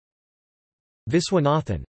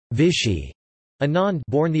Viswanathan Vishy Anand,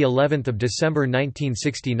 born the 11th of December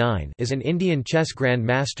 1969, is an Indian chess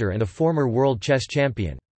grandmaster and a former world chess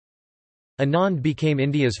champion. Anand became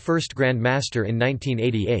India's first grandmaster in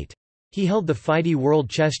 1988. He held the FIDE World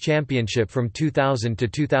Chess Championship from 2000 to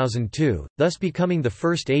 2002, thus becoming the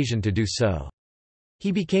first Asian to do so.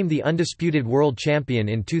 He became the undisputed world champion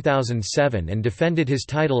in 2007 and defended his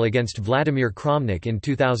title against Vladimir Kramnik in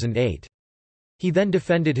 2008. He then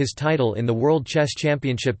defended his title in the World Chess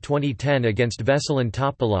Championship 2010 against Veselin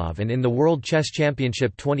Topalov and in the World Chess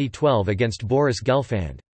Championship 2012 against Boris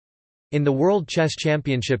Gelfand. In the World Chess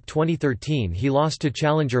Championship 2013 he lost to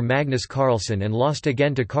challenger Magnus Carlsen and lost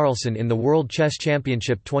again to Carlsen in the World Chess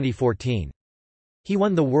Championship 2014. He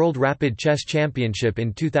won the World Rapid Chess Championship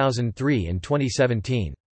in 2003 and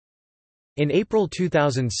 2017. In April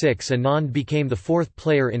 2006 Anand became the fourth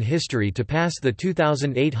player in history to pass the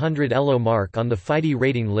 2,800 ELO mark on the FIDE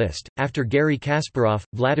rating list, after Garry Kasparov,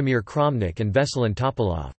 Vladimir Kramnik and Veselin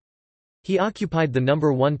Topalov. He occupied the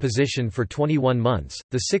number 1 position for 21 months,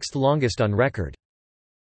 the sixth longest on record.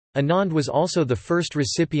 Anand was also the first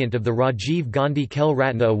recipient of the Rajiv Gandhi Khel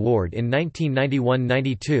Ratna Award in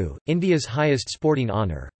 1991–92, India's highest sporting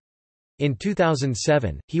honour. In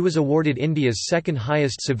 2007, he was awarded India's second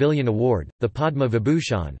highest civilian award, the Padma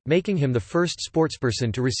Vibhushan, making him the first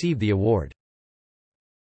sportsperson to receive the award.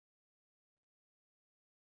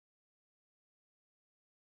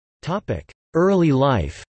 Early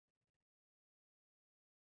life.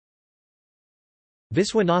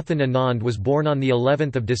 Viswanathan Anand was born on the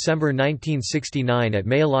 11th of December 1969 at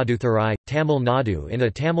Mayiladuthurai, Tamil Nadu in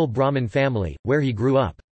a Tamil Brahmin family, where he grew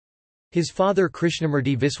up. His father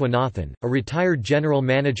Krishnamurti Viswanathan, a retired general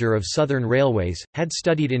manager of Southern Railways, had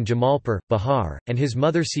studied in Jamalpur, Bihar, and his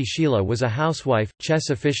mother Sushila was a housewife, chess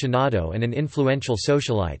aficionado and an influential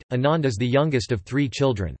socialite. Anand is the youngest of 3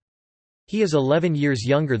 children. He is 11 years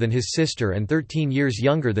younger than his sister and 13 years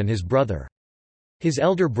younger than his brother. His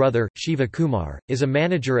elder brother, Shiva Kumar, is a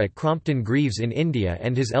manager at Crompton Greaves in India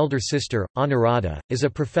and his elder sister, Anuradha, is a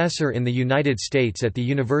professor in the United States at the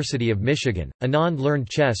University of Michigan. Anand learned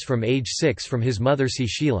chess from age 6 from his mother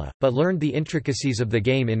Sushila, but learned the intricacies of the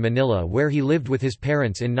game in Manila where he lived with his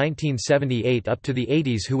parents in 1978 up to the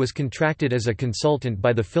 80s, who was contracted as a consultant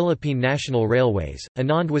by the Philippine National Railways.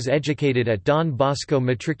 Anand was educated at Don Bosco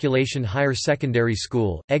Matriculation Higher Secondary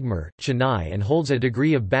School, Egmore, Chennai and holds a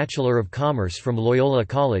degree of Bachelor of Commerce from Loyola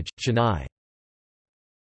College, Chennai.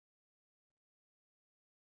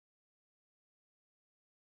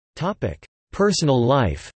 Personal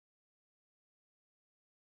life.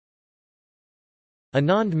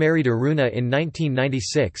 Anand married Aruna in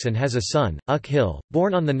 1996 and has a son, Akhil,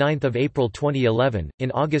 born on 9 April 2011.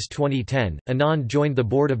 In August 2010, Anand joined the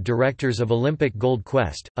board of directors of Olympic Gold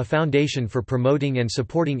Quest, a foundation for promoting and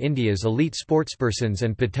supporting India's elite sportspersons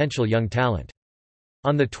and potential young talent.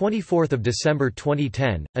 On 24 December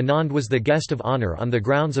 2010, Anand was the guest of honour on the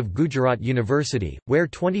grounds of Gujarat University, where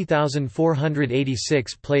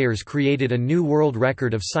 20,486 players created a new world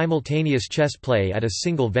record of simultaneous chess play at a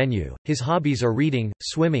single venue. His hobbies are reading,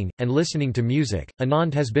 swimming, and listening to music.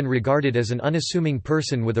 Anand has been regarded as an unassuming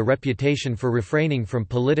person with a reputation for refraining from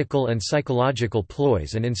political and psychological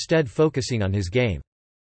ploys and instead focusing on his game.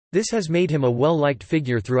 This has made him a well-liked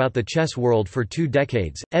figure throughout the chess world for 2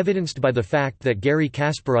 decades, evidenced by the fact that Garry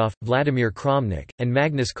Kasparov, Vladimir Kramnik, and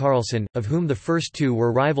Magnus Carlsen, of whom the first 2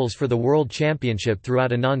 were rivals for the World Championship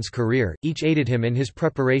throughout Anand's career, each aided him in his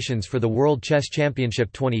preparations for the World Chess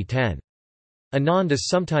Championship 2010. Anand is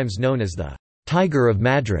sometimes known as the Tiger of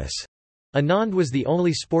Madras. Anand was the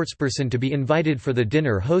only sportsperson to be invited for the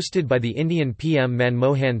dinner hosted by the Indian PM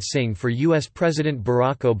Manmohan Singh for US President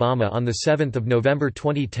Barack Obama on 7 November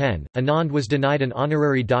 2010. Anand was denied an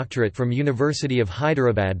honorary doctorate from University of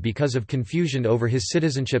Hyderabad because of confusion over his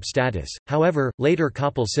citizenship status. However, later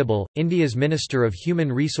Kapil Sibal, India's Minister of Human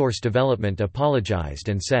Resource Development, apologized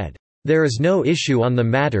and said, "There is no issue on the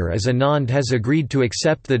matter as Anand has agreed to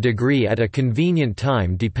accept the degree at a convenient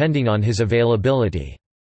time depending on his availability."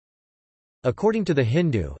 According to The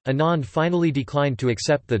Hindu, Anand finally declined to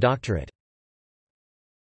accept the doctorate.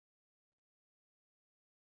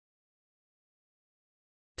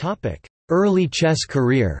 Early chess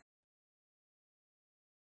career.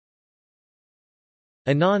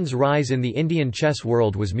 Anand's rise in the Indian chess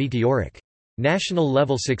world was meteoric.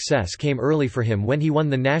 National-level success came early for him when he won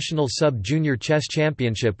the National Sub-Junior Chess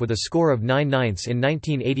Championship with a score of 9/9 in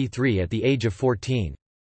 1983 at the age of 14.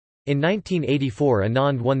 In 1984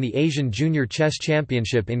 Anand won the Asian Junior Chess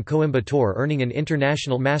Championship in Coimbatore, earning an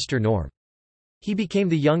international master norm. He became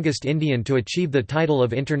the youngest Indian to achieve the title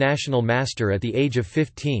of International Master at the age of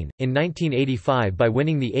 15, in 1985 by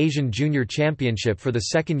winning the Asian Junior Championship for the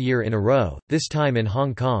second year in a row, this time in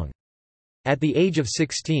Hong Kong. At the age of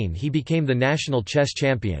 16 he became the national chess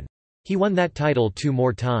champion. He won that title 2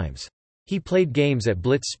 more times. He played games at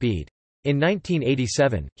blitz speed. In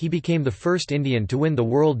 1987, he became the first Indian to win the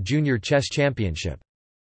World Junior Chess Championship.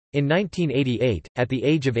 In 1988, at the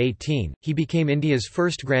age of 18, he became India's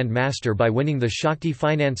first Grand Master by winning the Shakti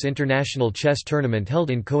Finance International Chess Tournament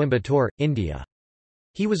held in Coimbatore, India.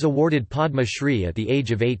 He was awarded Padma Shri at the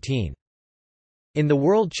age of 18. In the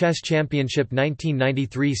World Chess Championship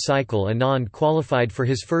 1993 cycle, Anand qualified for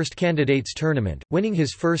his first candidates tournament, winning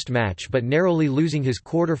his first match but narrowly losing his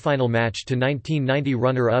quarterfinal match to 1990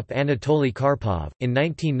 runner-up Anatoly Karpov. In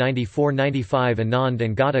 1994-95, Anand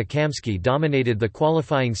and Gata Kamsky dominated the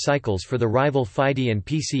qualifying cycles for the rival FIDE and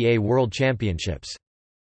PCA World Championships.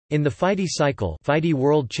 In the FIDE cycle, FIDE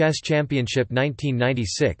World Chess Championship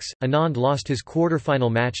 1996, Anand lost his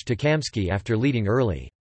quarterfinal match to Kamsky after leading early.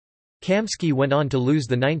 Kamsky went on to lose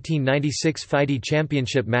the 1996 FIDE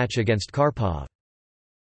Championship match against Karpov.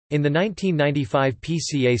 In the 1995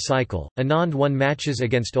 PCA cycle, Anand won matches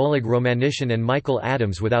against Oleg Romanishin and Michael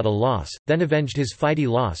Adams without a loss, then avenged his FIDE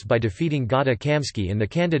loss by defeating Gata Kamsky in the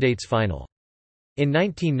candidates final. In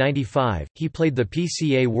 1995, he played the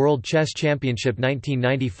PCA World Chess Championship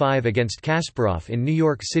 1995 against Kasparov in New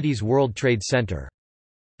York City's World Trade Center.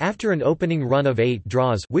 After an opening run of 8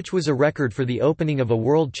 draws, which was a record for the opening of a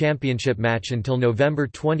World Championship match until November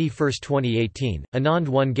 21, 2018, Anand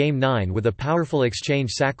won Game 9 with a powerful exchange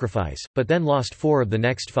sacrifice, but then lost 4 of the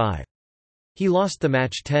next 5. He lost the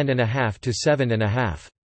match 10.5 to 7.5.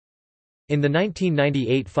 In the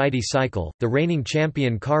 1998 FIDE cycle, the reigning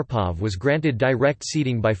champion Karpov was granted direct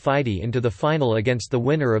seeding by FIDE into the final against the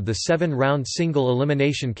winner of the 7-round single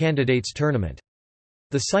elimination candidates tournament.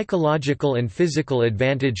 The psychological and physical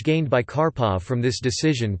advantage gained by Karpov from this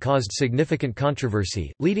decision caused significant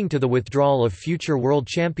controversy, leading to the withdrawal of future world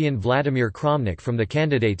champion Vladimir Kramnik from the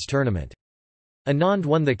candidates tournament. Anand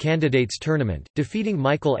won the candidates tournament, defeating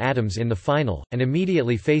Michael Adams in the final, and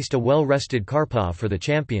immediately faced a well-rested Karpov for the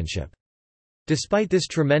championship. Despite this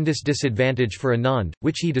tremendous disadvantage for Anand,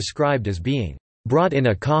 which he described as being brought in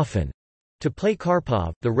a coffin, to play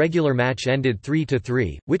Karpov, the regular match ended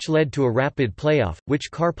 3-3, which led to a rapid playoff, which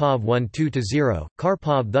Karpov won 2-0.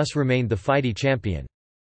 Karpov thus remained the FIDE champion.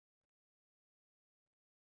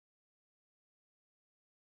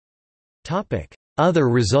 Other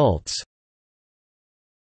results.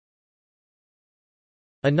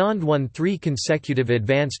 Anand won 3 consecutive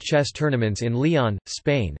advanced chess tournaments in Lyon,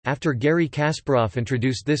 Spain, after Garry Kasparov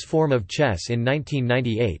introduced this form of chess in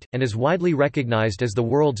 1998, and is widely recognized as the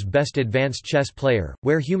world's best advanced chess player,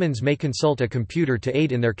 where humans may consult a computer to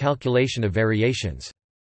aid in their calculation of variations.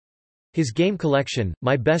 His game collection,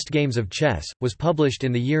 My Best Games of Chess, was published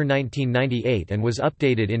in the year 1998 and was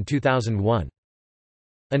updated in 2001.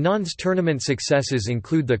 Anand's tournament successes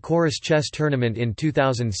include the Chorus Chess Tournament in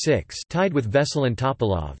 2006 tied with Veselin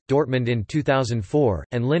Topalov, Dortmund in 2004,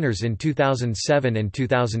 and Linares in 2007 and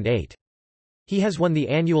 2008. He has won the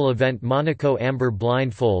annual event Monaco Amber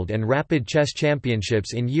Blindfold and Rapid Chess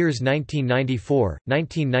Championships in years 1994,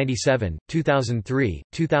 1997, 2003,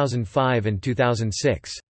 2005 and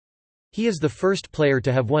 2006. He is the first player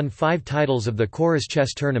to have won 5 titles of the Chorus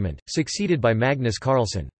Chess Tournament, succeeded by Magnus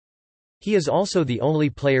Carlsen. He is also the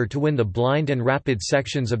only player to win the blind and rapid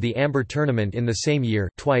sections of the Amber Tournament in the same year,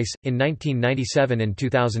 twice, in 1997 and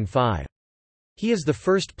 2005. He is the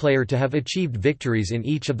first player to have achieved victories in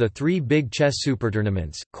each of the 3 big chess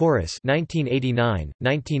supertournaments, Chorus 1989,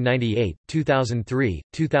 1998, 2003,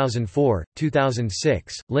 2004,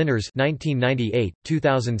 2006, Linares 1998,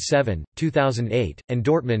 2007, 2008, and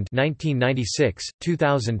Dortmund 1996,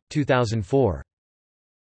 2000, 2004.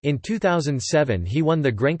 In 2007 he won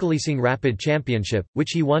the Grenkelising Rapid Championship, which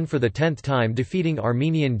he won for the 10th time defeating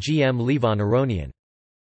Armenian GM Levon Aronian.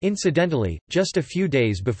 Incidentally, just a few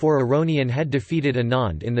days before Aronian had defeated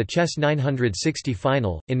Anand in the Chess 960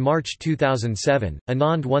 final, in March 2007,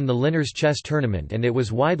 Anand won the Linares Chess Tournament and it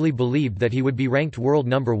was widely believed that he would be ranked world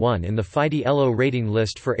number 1 in the FIDE ELO rating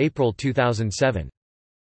list for April 2007.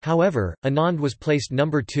 However, Anand was placed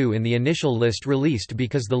number 2 in the initial list released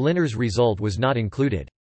because the Linares result was not included.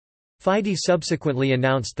 FIDE subsequently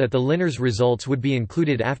announced that the Linares results would be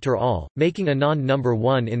included after all, making Anand number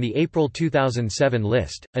 1 in the April 2007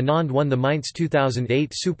 list. Anand won the Mainz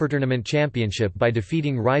 2008 Supertournament Championship by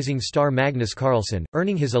defeating rising star Magnus Carlsen,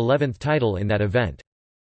 earning his 11th title in that event.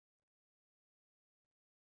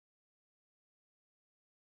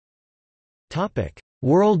 Topic: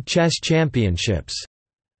 World Chess Championships.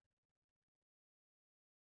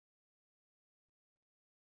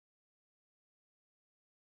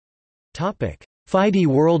 FIDE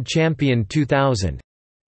World Champion 2000.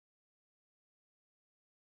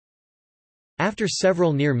 After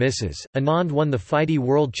several near misses, Anand won the FIDE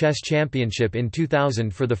World Chess Championship in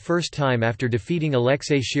 2000 for the first time after defeating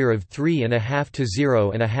Alexei Shirov 3.5 to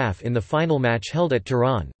 0.5 in the final match held at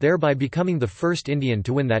Tehran, thereby becoming the first Indian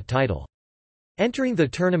to win that title. Entering the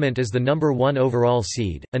tournament as the number 1 overall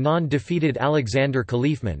seed, Anand defeated Alexander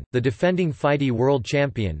Khalifman, the defending FIDE World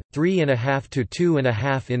Champion, 3.5 to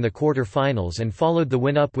 2.5 in the quarter-finals and followed the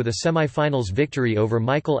win-up with a semi-finals victory over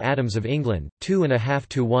Michael Adams of England, 2.5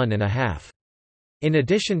 to 1.5. In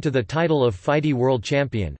addition to the title of FIDE World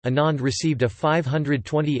Champion, Anand received a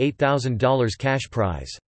 $528,000 cash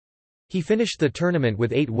prize. He finished the tournament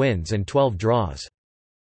with 8 wins and 12 draws.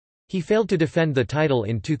 He failed to defend the title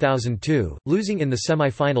in 2002, losing in the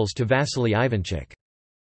semi-finals to Vasily Ivanchuk.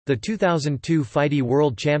 The 2002 FIDE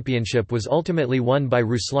World Championship was ultimately won by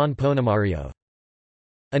Ruslan Ponomariov.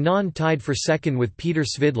 Anand tied for second with Peter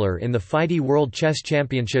Svidler in the FIDE World Chess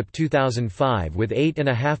Championship 2005 with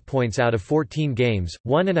 8.5 points out of 14 games,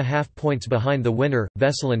 1.5 points behind the winner,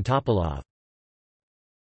 Veselin Topalov.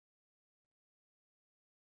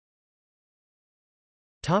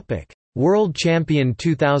 World Champion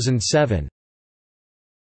 2007.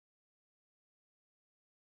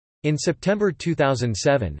 In September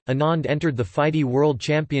 2007, Anand entered the FIDE World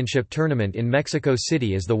Championship tournament in Mexico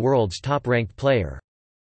City as the world's top-ranked player.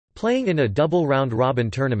 Playing in a double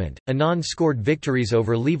round-robin tournament, Anand scored victories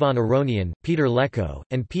over Levon Aronian, Peter Leko,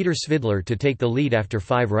 and Peter Svidler to take the lead after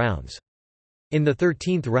 5 rounds. In the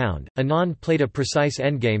 13th round, Anand played a precise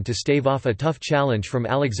endgame to stave off a tough challenge from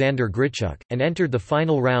Alexander Grichuk, and entered the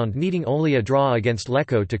final round needing only a draw against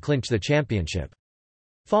Leko to clinch the championship.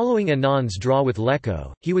 Following Anand's draw with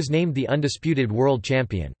Leko, he was named the undisputed world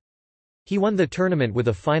champion. He won the tournament with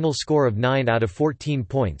a final score of 9 out of 14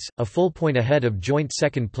 points, a full point ahead of joint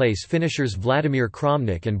second-place finishers Vladimir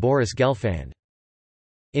Kramnik and Boris Gelfand.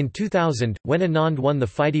 In 2000, when Anand won the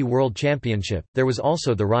FIDE World Championship, there was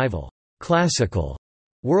also the rival, Classical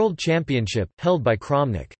World Championship, held by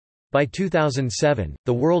Kramnik. By 2007,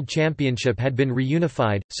 the World Championship had been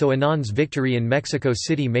reunified, so Anand's victory in Mexico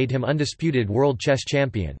City made him undisputed world chess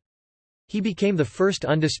champion. He became the first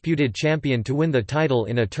undisputed champion to win the title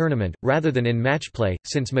in a tournament, rather than in matchplay,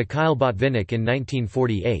 since Mikhail Botvinnik in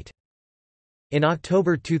 1948. In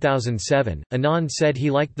October 2007, Anand said he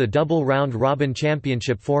liked the double round-robin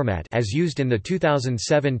championship format as used in the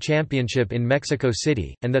 2007 championship in Mexico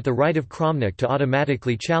City, and that the right of Kramnik to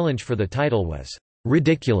automatically challenge for the title was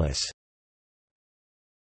ridiculous.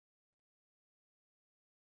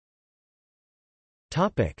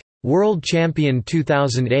 World Champion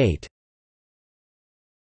 2008.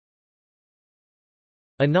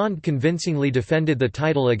 Anand convincingly defended the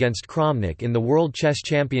title against Kramnik in the World Chess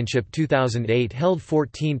Championship 2008 held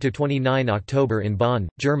 14–29 October in Bonn,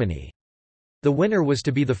 Germany. The winner was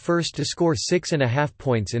to be the first to score 6.5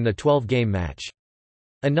 points in the 12-game match.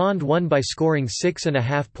 Anand won by scoring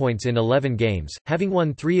 6.5 points in 11 games, having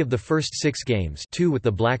won 3 of the first 6 games, 2 with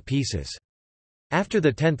the black pieces. After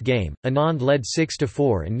the 10th game, Anand led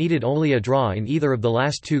 6–4 and needed only a draw in either of the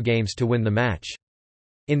last 2 games to win the match.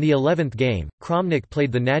 In the 11th game, Kramnik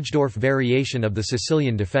played the Najdorf variation of the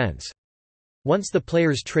Sicilian defense. Once the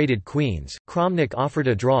players traded queens, Kramnik offered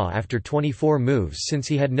a draw after 24 moves since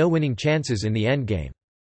he had no winning chances in the endgame.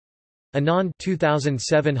 Anand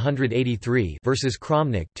 2783 versus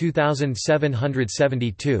Kramnik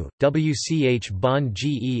 2772 WCH Bonn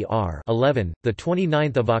GER 11 the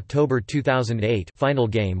 29th of October 2008 final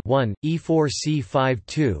game 1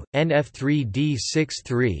 E4C52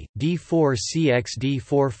 NF3D63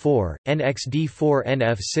 D4CXD44 NXD4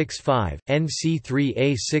 NF65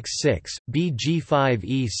 NC3A66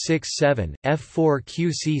 BG5E67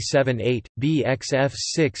 F4QC78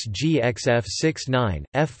 BXF6GXF69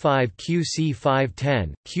 F5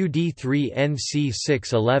 QC510,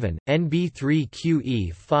 QD3NC611,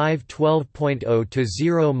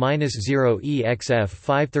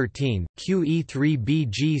 NB3QE512.0-0-EXF513,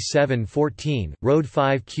 QE3BG714,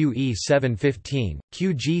 ROD5QE715,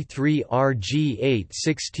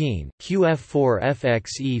 QG3RG816,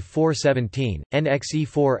 QF4FXE417,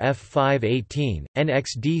 NXE4F518,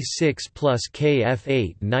 NXD6 plus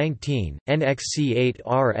KF819,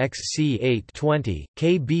 NXC8RXC820,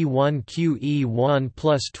 KB1QE1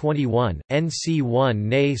 plus 21, NC1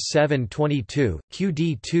 NA 722,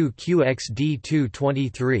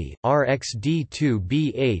 QD2QXD223,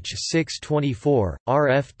 RXD2BH624,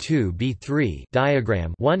 RF2B3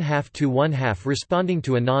 diagram 1/2 to 1/2. Responding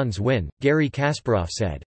to Anand's win, Garry Kasparov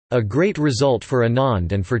said, "A great result for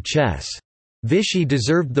Anand and for chess. Vishy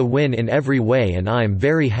deserved the win in every way and I'm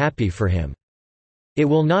very happy for him." "It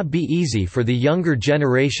will not be easy for the younger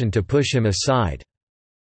generation to push him aside."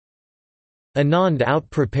 Anand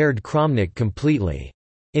out-prepared Kramnik completely.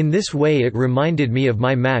 "In this way it reminded me of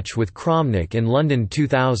my match with Kramnik in London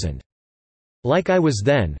 2000. Like I was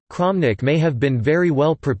then, Kramnik may have been very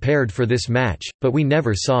well prepared for this match, but we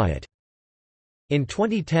never saw it." In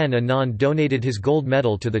 2010 Anand donated his gold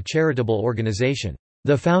medal to the charitable organisation,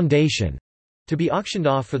 the Foundation, to be auctioned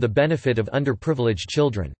off for the benefit of underprivileged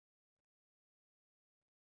children.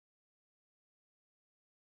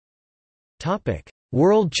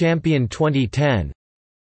 World Champion 2010.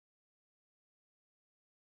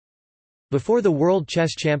 Before the World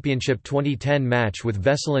Chess Championship 2010 match with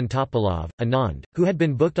Veselin Topalov, Anand, who had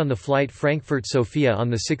been booked on the flight Frankfurt-Sofia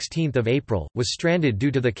on 16 April, was stranded due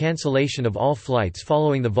to the cancellation of all flights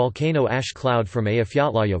following the volcano ash cloud from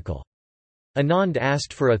Eyjafjallajökull. Anand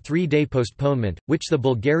asked for a 3-day postponement, which the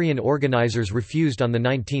Bulgarian organisers refused on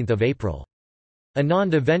 19 April.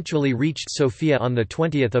 Anand eventually reached Sofia on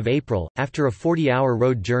 20 April, after a 40-hour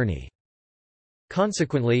road journey.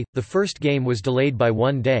 Consequently, the first game was delayed by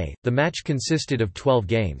 1 day. The match consisted of 12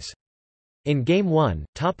 games. In Game 1,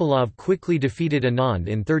 Topalov quickly defeated Anand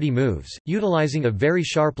in 30 moves, utilizing a very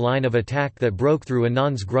sharp line of attack that broke through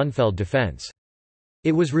Anand's Grunfeld defense.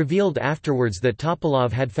 It was revealed afterwards that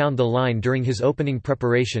Topalov had found the line during his opening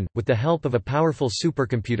preparation, with the help of a powerful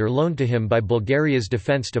supercomputer loaned to him by Bulgaria's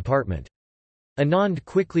Defense Department. Anand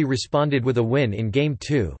quickly responded with a win in Game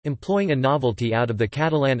 2, employing a novelty out of the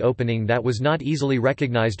Catalan opening that was not easily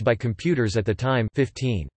recognized by computers at the time,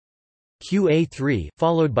 15 QA3,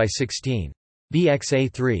 followed by 16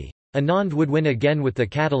 BXA3. Anand would win again with the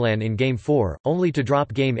Catalan in Game 4, only to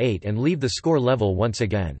drop Game 8 and leave the score level once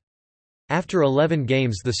again. After 11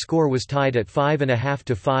 games the score was tied at 5.5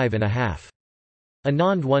 to 5.5.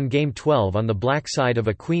 Anand won Game 12 on the black side of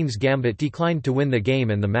a Queen's Gambit, declined to win the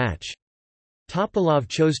game and the match. Topalov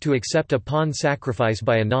chose to accept a pawn sacrifice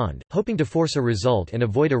by Anand, hoping to force a result and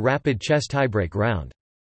avoid a rapid chess tiebreak round.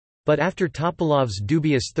 But after Topalov's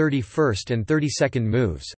dubious 31st and 32nd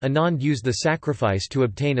moves, Anand used the sacrifice to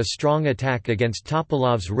obtain a strong attack against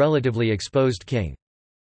Topalov's relatively exposed king.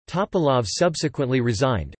 Topalov subsequently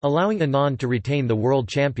resigned, allowing Anand to retain the World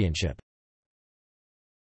Championship.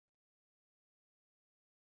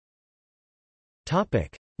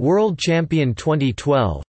 World Champion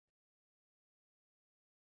 2012.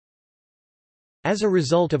 As a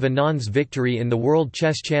result of Anand's victory in the World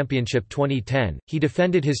Chess Championship 2010, he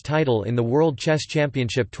defended his title in the World Chess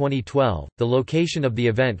Championship 2012. The location of the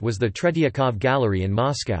event was the Tretiakov Gallery in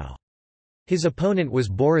Moscow. His opponent was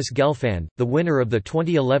Boris Gelfand, the winner of the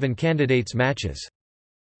 2011 candidates matches.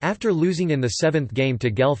 After losing in the 7th game to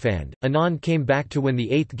Gelfand, Anand came back to win the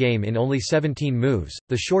 8th game in only 17 moves,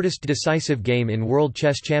 the shortest decisive game in World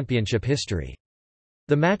Chess Championship history.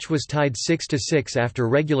 The match was tied 6-6 after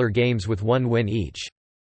regular games with 1 win each.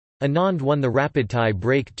 Anand won the rapid tie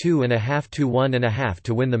break 2.5 to 1.5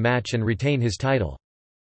 to win the match and retain his title.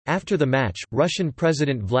 After the match, Russian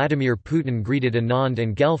President Vladimir Putin greeted Anand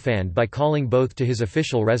and Gelfand by calling both to his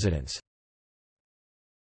official residence.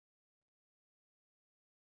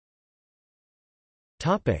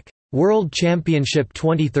 World Championship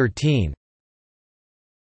 2013.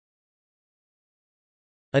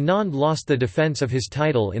 Anand lost the defense of his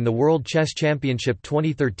title in the World Chess Championship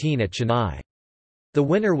 2013 at Chennai. The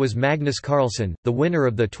winner was Magnus Carlsen, the winner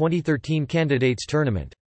of the 2013 candidates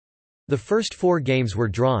tournament. The first 4 games were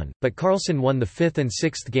drawn, but Carlsen won the 5th and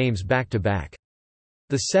 6th games back-to-back.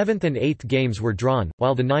 The 7th and 8th games were drawn,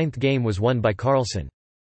 while the 9th game was won by Carlsen.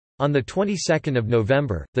 On the 22nd of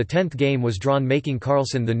November, the 10th game was drawn, making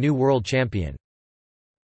Carlsen the new world champion.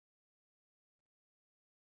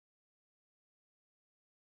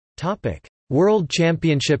 World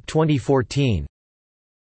Championship 2014.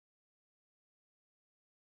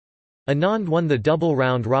 Anand won the double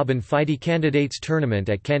round-robin FIDE candidates tournament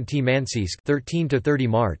at Khanty-Mansiysk 13–30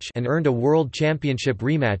 March and earned a World Championship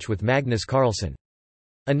rematch with Magnus Carlsen.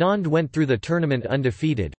 Anand went through the tournament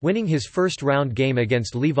undefeated, winning his first round game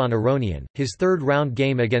against Levon Aronian, his third round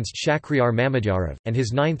game against Shakhriyar Mamedyarov, and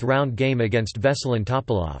his 9th round game against Veselin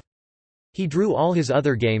Topalov. He drew all his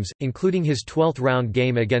other games, including his 12th round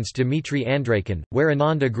game against Dmitry Andreykin, where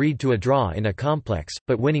Anand agreed to a draw in a complex,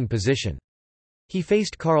 but winning position. He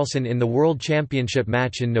faced Carlsen in the World Championship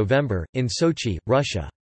match in November, in Sochi, Russia.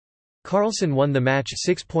 Carlsen won the match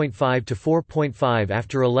 6.5 to 4.5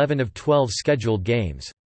 after 11 of 12 scheduled games.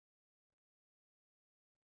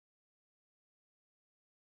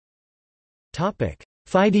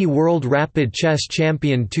 FIDE World Rapid Chess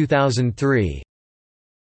Champion 2003.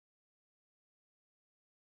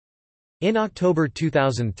 In October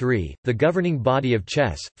 2003, the governing body of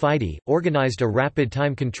chess, FIDE, organized a rapid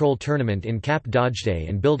time control tournament in Cap d'Agde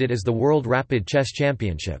and billed it as the World Rapid Chess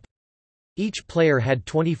Championship. Each player had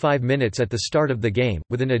 25 minutes at the start of the game,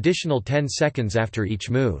 with an additional 10 seconds after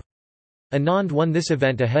each move. Anand won this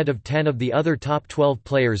event ahead of 10 of the other top 12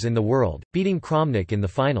 players in the world, beating Kramnik in the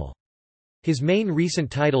final. His main recent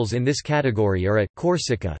titles in this category are at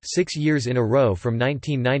Corsica 6 years in a row from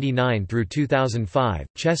 1999 through 2005,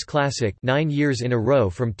 Chess Classic 9 years in a row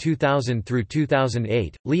from 2000 through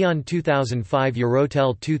 2008, Lyon 2005,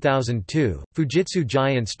 Eurotel 2002, Fujitsu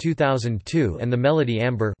Giants 2002 and the Melody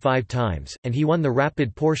Amber 5 times, and he won the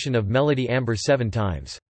rapid portion of Melody Amber 7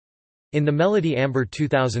 times. In the Melody Amber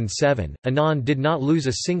 2007, Anand did not lose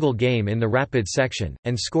a single game in the rapid section,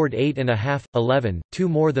 and scored 8.5, 11, 2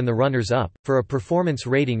 more than the runners-up, for a performance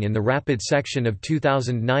rating in the rapid section of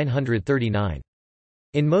 2,939.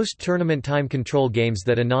 In most tournament time control games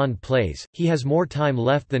that Anand plays, he has more time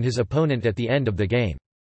left than his opponent at the end of the game.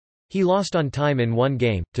 He lost on time in one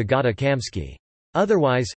game, to Gata Kamsky.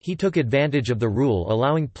 Otherwise, he took advantage of the rule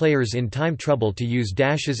allowing players in time trouble to use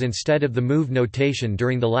dashes instead of the move notation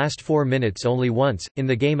during the last 4 minutes only once, in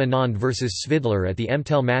the game Anand vs Svidler at the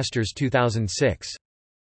MTEL Masters 2006.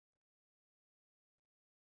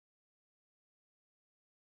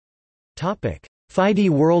 FIDE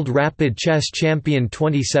World Rapid Chess Champion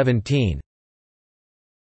 2017.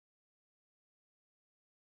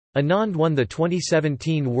 Anand won the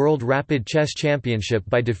 2017 World Rapid Chess Championship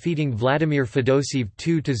by defeating Vladimir Fedoseev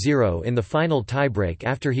 2–0 in the final tiebreak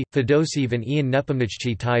after he, Fedoseev and Ian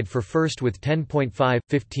Nepomniachtchi tied for first with 10.5,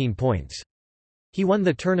 15 points. He won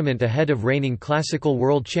the tournament ahead of reigning classical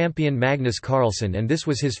world champion Magnus Carlsen, and this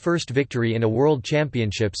was his first victory in a world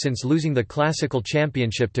championship since losing the classical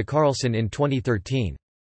championship to Carlsen in 2013.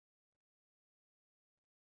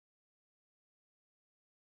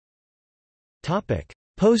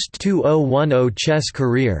 Post-2010 chess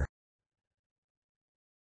career.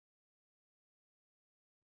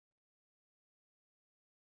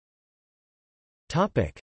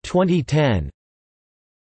 Topic 2010.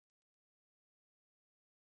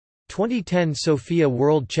 2010 Sofia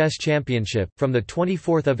World Chess Championship. From the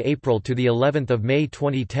 24th of April to the 11th of May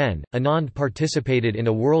 2010, Anand participated in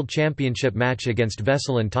a world championship match against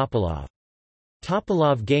Veselin Topalov.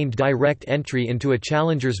 Topalov gained direct entry into a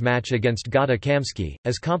challengers match against Gata Kamsky,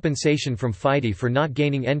 as compensation from FIDE for not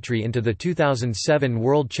gaining entry into the 2007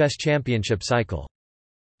 World Chess Championship cycle.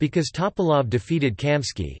 Because Topalov defeated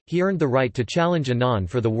Kamsky, he earned the right to challenge Anand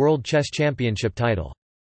for the World Chess Championship title.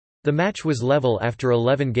 The match was level after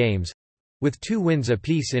 11 games—with 2 wins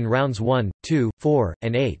apiece in rounds 1, 2, 4,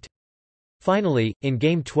 and 8. Finally, in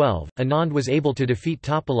Game 12, Anand was able to defeat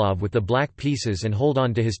Topalov with the black pieces and hold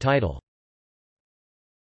on to his title.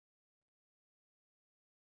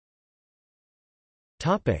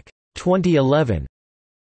 Topic 2011.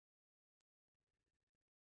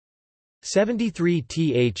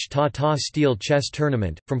 73th Tata Steel Chess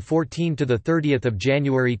Tournament. From 14 to 30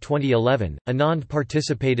 January 2011, Anand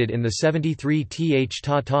participated in the 73th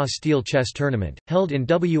Tata Steel Chess Tournament, held in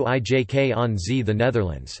Wijk aan Zee, the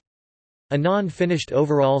Netherlands. Anand finished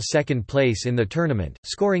overall second place in the tournament,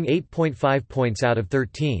 scoring 8.5 points out of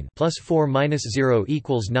 13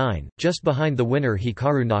 +4–0 = 9, just behind the winner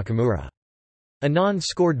Hikaru Nakamura. Anand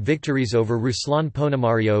scored victories over Ruslan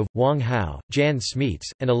Ponomariov, Wang Hao, Jan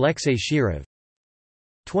Smeets, and Alexei Shirov.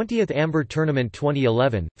 20th Amber Tournament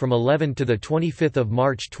 2011. From 11 to 25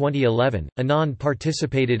 March 2011, Anand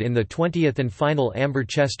participated in the 20th and final Amber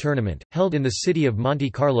Chess Tournament, held in the city of Monte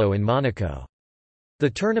Carlo in Monaco. The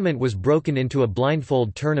tournament was broken into a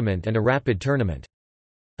blindfold tournament and a rapid tournament.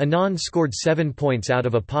 Anand scored 7 points out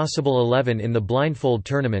of a possible 11 in the blindfold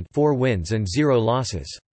tournament, 4 wins and 0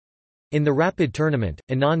 losses. In the rapid tournament,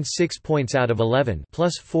 Anand 6 points out of 11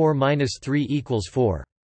 +4–3 = 4.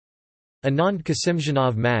 Anand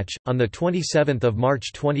Kasimdzhanov match. On 27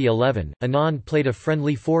 March 2011, Anand played a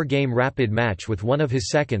friendly 4-game rapid match with one of his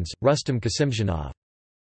seconds, Rustam Kasimdzhanov.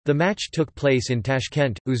 The match took place in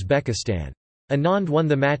Tashkent, Uzbekistan. Anand won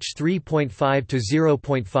the match 3.5 to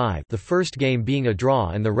 0.5, the first game being a draw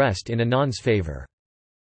and the rest in Anand's favor.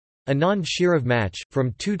 Anand Shirov match.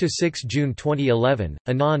 From 2 to 6 June 2011,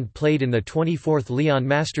 Anand played in the 24th Lyon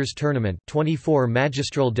Masters Tournament 24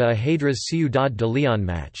 Magistral de Ajedrez Ciudad de Lyon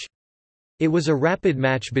match. It was a rapid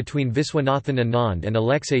match between Viswanathan Anand and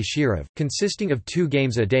Alexei Shirov, consisting of 2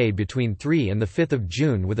 games a day between 3 and 5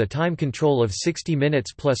 June with a time control of 60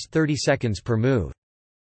 minutes plus 30 seconds per move.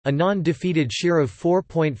 Anand defeated Shirov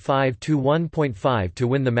 4.5 to 1.5 to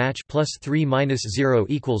win the match, +3–0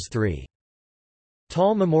 = 3.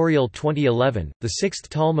 Tal Memorial 2011 – The 6th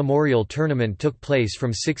Tal Memorial Tournament took place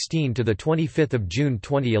from 16 to 25 June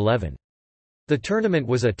 2011. The tournament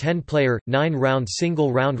was a 10-player, 9-round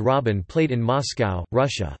single round-robin played in Moscow,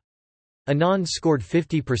 Russia. Anand scored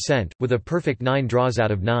 50%, with a perfect 9 draws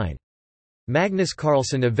out of 9. Magnus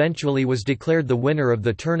Carlsen eventually was declared the winner of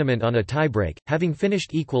the tournament on a tiebreak, having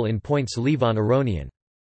finished equal in points Levon Aronian.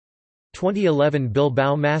 2011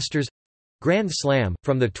 Bilbao Masters Grand Slam.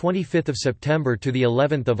 From the 25th of September to the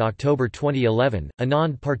 11th of October 2011,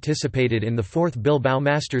 Anand participated in the 4th Bilbao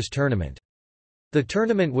Masters tournament. The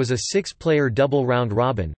tournament was a 6-player double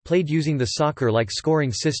round-robin, played using the soccer-like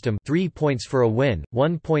scoring system: 3 points for a win,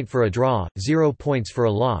 1 point for a draw, 0 points for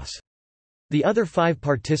a loss. The other 5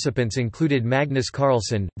 participants included Magnus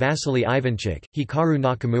Carlsen, Vasily Ivanchuk, Hikaru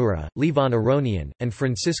Nakamura, Levon Aronian, and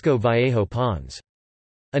Francisco Vallejo Pons.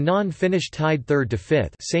 Anand finished tied 3rd to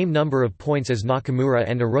 5th, same number of points as Nakamura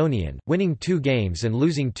and Aronian, winning 2 games and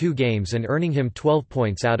losing 2 games and earning him 12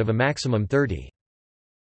 points out of a maximum 30.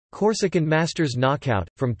 Corsican Masters Knockout.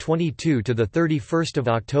 From 22 to 31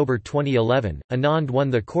 October 2011, Anand won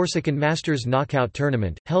the Corsican Masters Knockout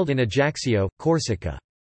tournament, held in Ajaccio, Corsica.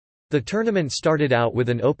 The tournament started out with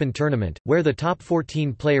an open tournament, where the top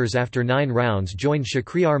 14 players after 9 rounds joined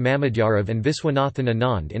Shakhriyar Mamedyarov and Viswanathan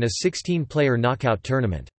Anand in a 16-player knockout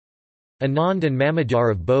tournament. Anand and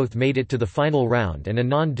Mamedyarov both made it to the final round and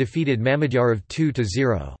Anand defeated Mamedyarov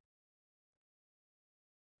 2-0.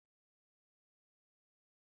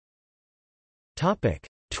 Topic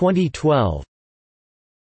 2012.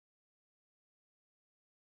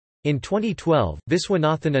 In 2012,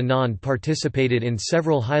 Viswanathan Anand participated in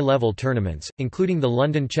several high-level tournaments, including the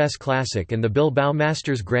London Chess Classic and the Bilbao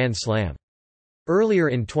Masters Grand Slam. Earlier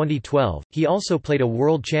in 2012, he also played a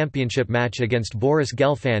World Championship match against Boris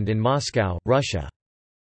Gelfand in Moscow, Russia.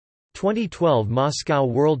 2012 Moscow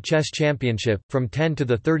World Chess Championship. From 10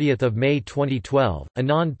 to 30 May 2012,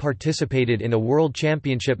 Anand participated in a World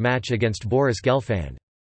Championship match against Boris Gelfand.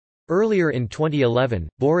 Earlier in 2011,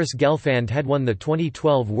 Boris Gelfand had won the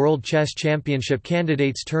 2012 World Chess Championship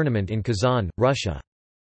Candidates Tournament in Kazan, Russia.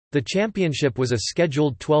 The championship was a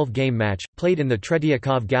scheduled 12-game match, played in the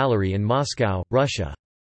Tretiakov Gallery in Moscow, Russia.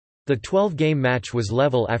 The 12-game match was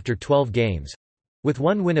level after 12 games—with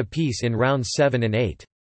 1 win apiece in rounds 7 and 8.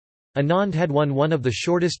 Anand had won one of the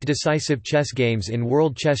shortest decisive chess games in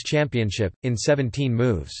World Chess Championship, in 17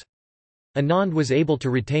 moves. Anand was able to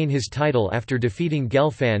retain his title after defeating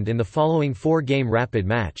Gelfand in the following 4-game rapid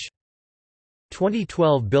match.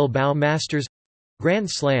 2012 Bilbao Masters Grand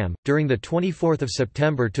Slam. During the 24th of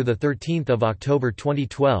September to the 13th of October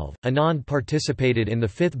 2012, Anand participated in the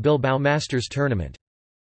 5th Bilbao Masters tournament.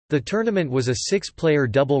 The tournament was a 6-player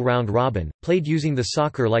double round-robin, played using the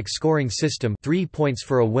soccer-like scoring system: 3 points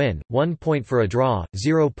for a win, 1 point for a draw,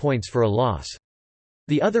 0 points for a loss.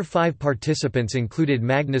 The other 5 participants included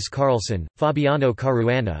Magnus Carlsen, Fabiano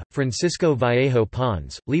Caruana, Francisco Vallejo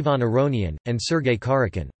Pons, Levon Aronian, and Sergei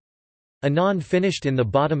Karakin. Anand finished in the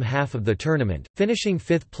bottom half of the tournament, finishing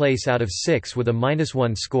 5th place out of 6 with a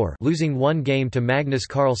 -1 score, losing 1 game to Magnus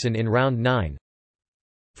Carlsen in round 9.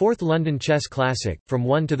 4th London Chess Classic. From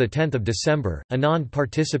 1 to 10 December, Anand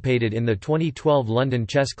participated in the 2012 London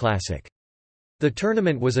Chess Classic. The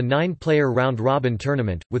tournament was a 9-player round-robin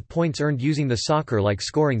tournament, with points earned using the soccer-like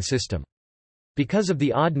scoring system. Because of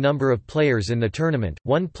the odd number of players in the tournament,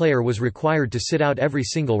 1 player was required to sit out every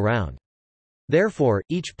single round. Therefore,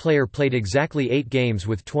 each player played exactly 8 games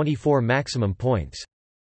with 24 maximum points.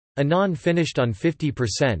 Anand finished on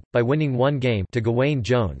 50%, by winning 1 game to Gawain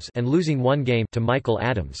Jones and losing 1 game to Michael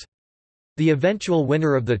Adams. The eventual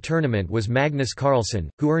winner of the tournament was Magnus Carlsen,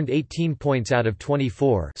 who earned 18 points out of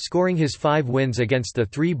 24, scoring his 5 wins against the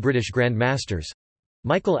 3 British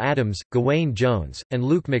Grandmasters—Michael Adams, Gawain Jones, and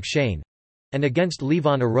Luke McShane—and against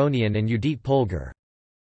Levon Aronian and Judit Polgar.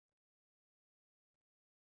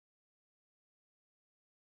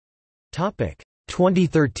 Topic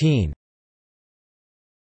 2013.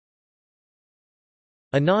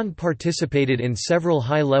 Anand participated in several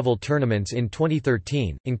high-level tournaments in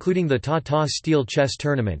 2013, including the Tata Steel Chess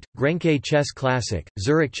Tournament, Grenke Chess Classic,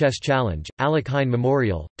 Zurich Chess Challenge, Alekhine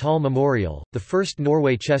Memorial, Tal Memorial, the first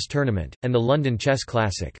Norway Chess Tournament, and the London Chess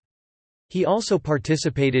Classic. He also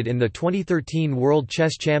participated in the 2013 World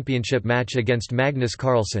Chess Championship match against Magnus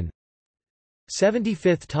Carlsen.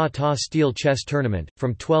 75th Tata Steel Chess Tournament.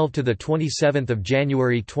 From 12 to 27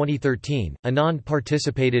 January 2013, Anand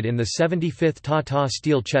participated in the 75th Tata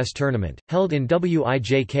Steel Chess Tournament, held in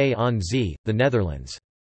Wijk aan Zee, the Netherlands.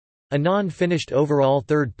 Anand finished overall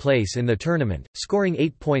 3rd place in the tournament, scoring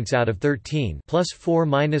 8 points out of 13 plus 4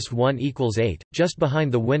 minus 1 equals 8, just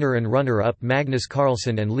behind the winner and runner-up Magnus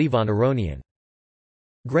Carlsen and Levon Aronian.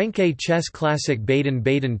 Grenke Chess Classic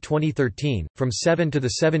Baden-Baden 2013 from 7 to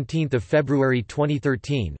the 17th of February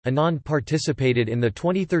 2013 Anand participated in the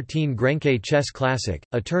 2013 Grenke Chess Classic,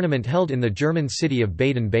 a tournament held in the German city of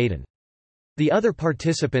Baden-Baden. The other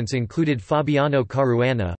participants included Fabiano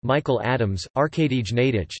Caruana, Michael Adams, Arkadij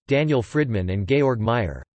Nadich, Daniel Friedman and Georg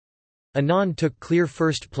Meyer. Anand took clear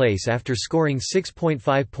first place after scoring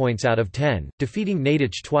 6.5 points out of 10, defeating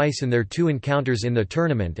Nadich twice in their 2 encounters in the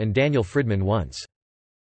tournament and Daniel Friedman once.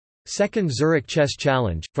 Second Zurich Chess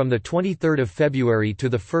Challenge from the 23rd of February to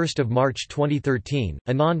the 1st of March 2013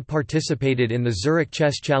 Anand participated in the Zurich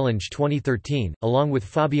Chess Challenge 2013 along with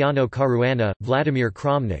Fabiano Caruana, Vladimir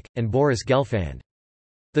Kramnik and Boris Gelfand.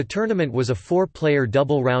 The tournament was a 4-player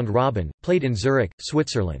double round robin played in Zurich,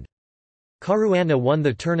 Switzerland. Caruana won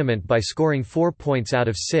the tournament by scoring 4 points out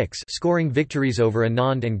of 6, scoring victories over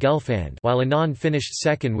Anand and Gelfand, while Anand finished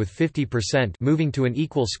second with 50%, moving to an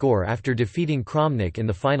equal score after defeating Kramnik in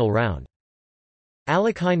the final round.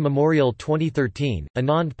 Alekhine Memorial 2013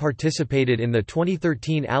 Anand participated in the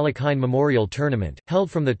 2013 Alekhine Memorial Tournament, held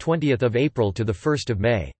from 20 April to 1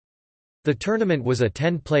 May. The tournament was a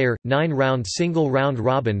 10-player, 9-round single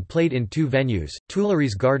round-robin played in 2 venues,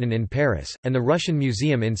 Tuileries Garden in Paris, and the Russian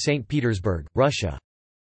Museum in St. Petersburg, Russia.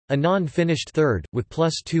 Anand finished third, with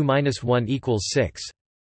 +2-1 = 6.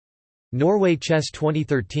 Norway Chess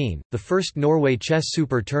 2013 The first Norway Chess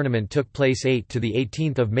Super Tournament took place 8 to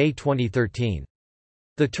 18 May 2013.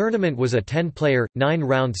 The tournament was a 10-player,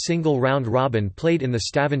 9-round single round-robin played in the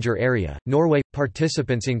Stavanger area, Norway.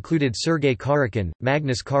 Participants included Sergei Karjakin,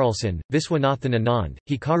 Magnus Carlsen, Viswanathan Anand,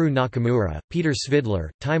 Hikaru Nakamura, Peter Svidler,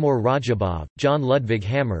 Timur Rajabov, John Ludwig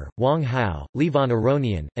Hammer, Wang Hao, Levon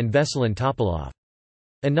Aronian, and Veselin Topalov.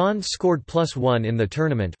 Anand scored +1 in the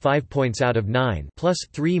tournament 5 points out of 9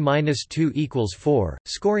 +3-2 = 4,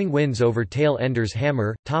 scoring wins over tail enders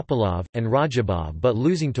Hammer, Topalov, and Rajabov but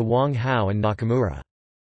losing to Wang Hao and Nakamura.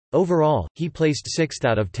 Overall, he placed 6th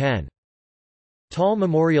out of 10. Tal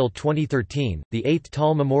Memorial 2013 The 8th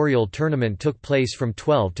Tal Memorial Tournament took place from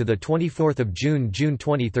 12 to 24 June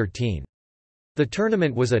 2013. The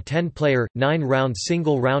tournament was a 10-player, 9-round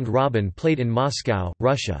single round-robin played in Moscow,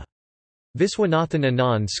 Russia. Viswanathan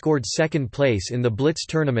Anand scored 2nd place in the Blitz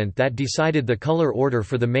tournament that decided the color order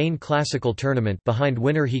for the main classical tournament behind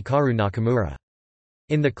winner Hikaru Nakamura.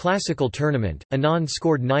 In the classical tournament, Anand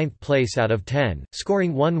scored 9th place out of 10,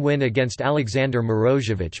 scoring 1 win against Alexander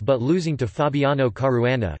Morozevich but losing to Fabiano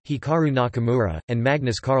Caruana, Hikaru Nakamura, and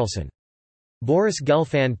Magnus Carlsen. Boris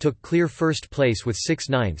Gelfand took clear first place with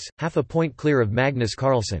 6/9, half a point clear of Magnus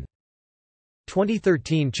Carlsen.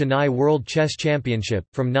 2013 Chennai World Chess Championship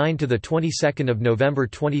from 9 to the 22nd of November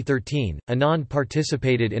 2013, Anand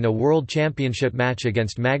participated in a World Championship match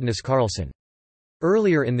against Magnus Carlsen.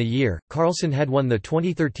 Earlier in the year, Carlsen had won the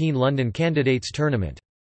 2013 London Candidates Tournament.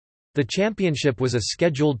 The championship was a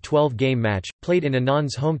scheduled 12-game match, played in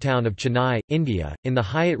Anand's hometown of Chennai, India, in the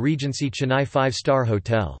Hyatt Regency Chennai 5-star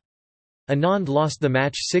hotel. Anand lost the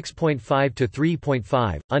match 6.5 to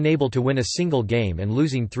 3.5, unable to win a single game and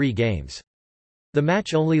losing 3 games. The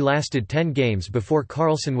match only lasted 10 games before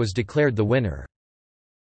Carlsen was declared the winner.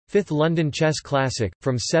 5th London Chess Classic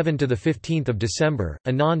from 7 to 15 December,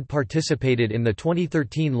 Anand participated in the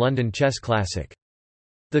 2013 London Chess Classic.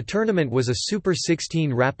 The tournament was a Super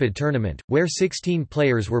 16 rapid tournament, where 16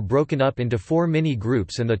 players were broken up into 4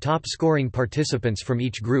 mini-groups and the top-scoring participants from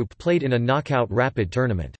each group played in a knockout rapid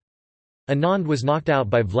tournament. Anand was knocked out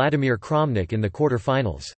by Vladimir Kramnik in the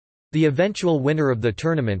quarter-finals. The eventual winner of the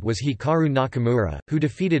tournament was Hikaru Nakamura, who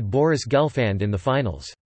defeated Boris Gelfand in the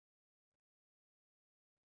finals.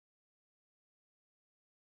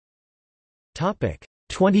 Topic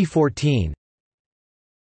 2014.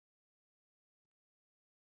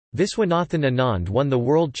 Viswanathan Anand won the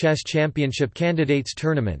World Chess Championship Candidates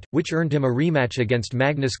Tournament, which earned him a rematch against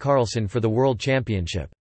Magnus Carlsen for the World Championship.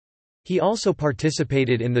 He also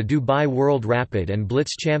participated in the Dubai World Rapid and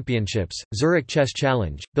Blitz Championships, Zurich Chess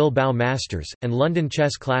Challenge, Bilbao Masters, and London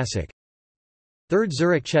Chess Classic. 3rd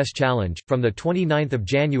Zurich Chess Challenge, from 29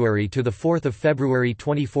 January to 4 February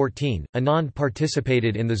 2014, Anand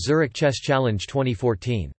participated in the Zurich Chess Challenge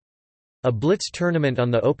 2014. A Blitz tournament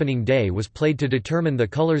on the opening day was played to determine the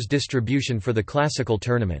colors distribution for the classical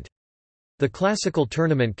tournament. The classical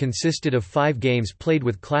tournament consisted of 5 games played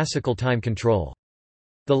with classical time control.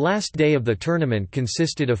 The last day of the tournament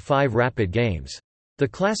consisted of 5 rapid games. The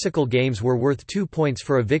classical games were worth 2 points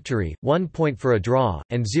for a victory, 1 point for a draw,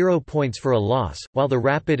 and 0 points for a loss, while the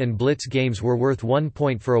rapid and blitz games were worth 1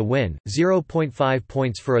 point for a win, 0.5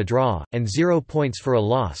 points for a draw, and 0 points for a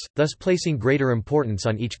loss, thus placing greater importance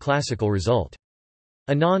on each classical result.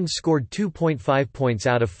 Anand scored 2.5 points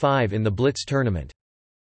out of 5 in the blitz tournament.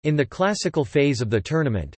 In the classical phase of the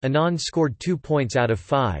tournament, Anand scored 2 points out of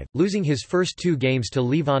 5, losing his first 2 games to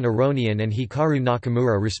Levon Aronian and Hikaru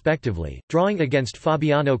Nakamura respectively, drawing against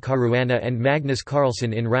Fabiano Caruana and Magnus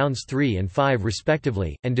Carlsen in rounds 3 and 5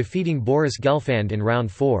 respectively, and defeating Boris Gelfand in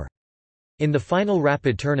round 4. In the final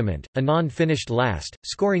rapid tournament, Anand finished last,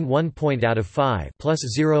 scoring 1 point out of 5 plus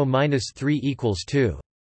 0-3 equals 2.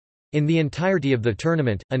 In the entirety of the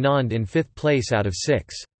tournament, Anand in 5th place out of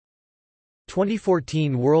 6.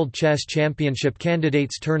 2014 World Chess Championship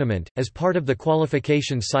Candidates Tournament. As part of the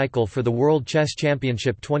qualification cycle for the World Chess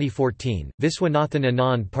Championship 2014, Viswanathan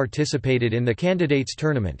Anand participated in the Candidates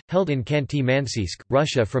Tournament, held in Khanty-Mansiysk,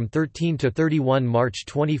 Russia from 13 to 31 March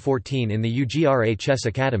 2014 in the UGRA Chess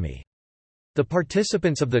Academy. The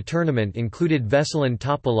participants of the tournament included Veselin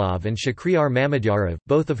Topalov and Shakhriyar Mamedyarov,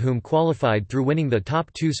 both of whom qualified through winning the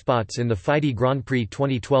top 2 spots in the FIDE Grand Prix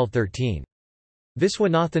 2012-13.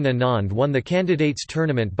 Viswanathan Anand won the candidates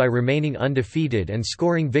tournament by remaining undefeated and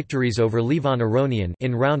scoring victories over Levon Aronian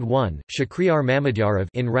in round 1, Shakhriyar Mamedyarov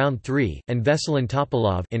in round 3, and Veselin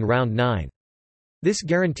Topalov in round 9. This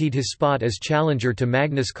guaranteed his spot as challenger to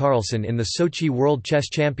Magnus Carlsen in the Sochi World Chess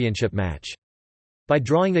Championship match. By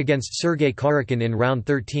drawing against Sergei Karjakin in round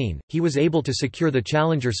 13, he was able to secure the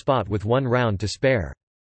challenger spot with 1 round to spare.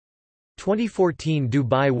 2014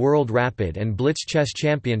 Dubai World Rapid and Blitz Chess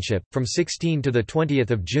Championship. From 16 to 20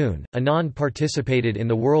 June, Anand participated in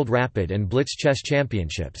the World Rapid and Blitz Chess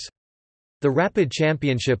Championships. The Rapid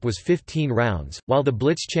Championship was 15 rounds, while the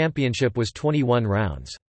Blitz Championship was 21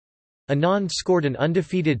 rounds. Anand scored an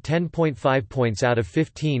undefeated 10.5 points out of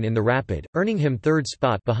 15 in the Rapid, earning him 3rd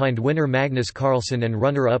spot behind winner Magnus Carlsen and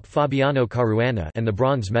runner-up Fabiano Caruana and the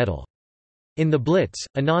bronze medal. In the Blitz,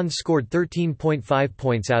 Anand scored 13.5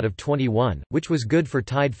 points out of 21, which was good for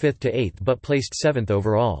tied 5th to 8th but placed 7th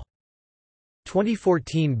overall.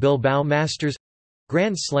 2014 Bilbao Masters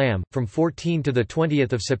Grand Slam. From 14 to 20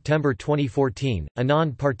 September 2014,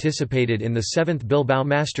 Anand participated in the 7th Bilbao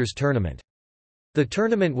Masters tournament. The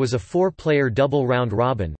tournament was a 4-player double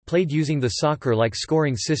round-robin, played using the soccer-like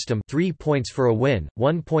scoring system: 3 points for a win,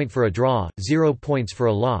 1 point for a draw, 0 points for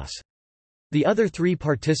a loss. The other 3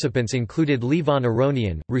 participants included Levon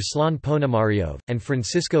Aronian, Ruslan Ponomariov, and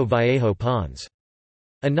Francisco Vallejo Pons.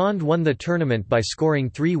 Anand won the tournament by scoring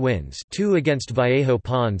 3 wins, 2 against Vallejo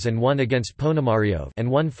Pons and 1 against Ponomariov,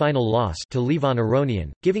 and 1 final loss to Levon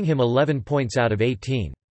Aronian, giving him 11 points out of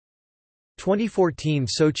 18. 2014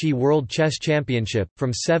 Sochi World Chess Championship.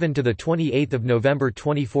 From 7 to 28 November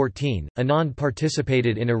 2014, Anand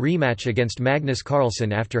participated in a rematch against Magnus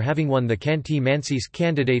Carlsen after having won the Khanty-Mansiysk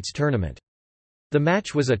Candidates Tournament. The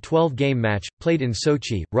match was a 12-game match, played in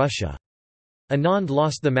Sochi, Russia. Anand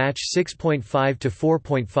lost the match 6.5 to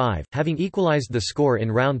 4.5, having equalized the score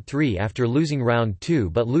in round 3 after losing round 2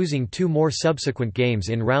 but losing 2 more subsequent games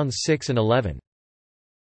in rounds 6 and 11.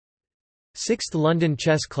 6th London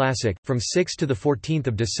Chess Classic. From 6 to 14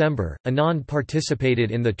 December, Anand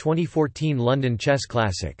participated in the 2014 London Chess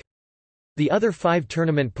Classic. The other 5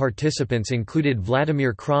 tournament participants included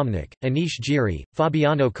Vladimir Kramnik, Anish Giri,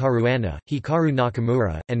 Fabiano Caruana, Hikaru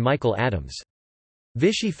Nakamura, and Michael Adams.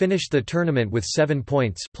 Vichy finished the tournament with 7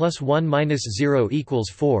 points plus 1 minus 0 equals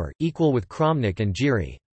 4, equal with Kramnik and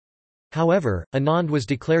Giri. However, Anand was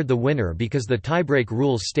declared the winner because the tiebreak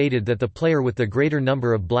rules stated that the player with the greater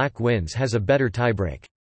number of black wins has a better tiebreak.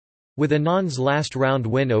 With Anand's last round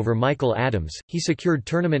win over Michael Adams, he secured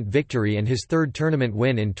tournament victory and his 3rd tournament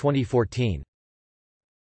win in 2014.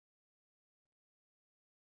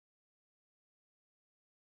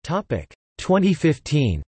 Topic: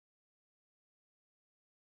 2015.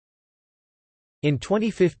 In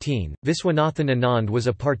 2015, Viswanathan Anand was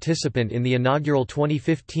a participant in the inaugural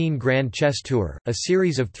 2015 Grand Chess Tour, a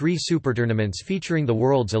series of 3 supertournaments featuring the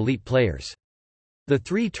world's elite players. The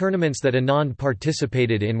 3 tournaments that Anand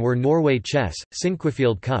participated in were Norway Chess,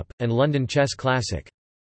 Sinquefield Cup, and London Chess Classic.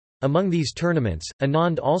 Among these tournaments,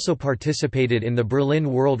 Anand also participated in the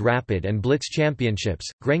Berlin World Rapid and Blitz Championships,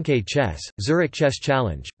 Grenke Chess, Zurich Chess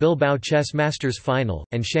Challenge, Bilbao Chess Masters Final,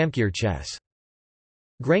 and Shamkir Chess.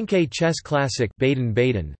 Grenke Chess Classic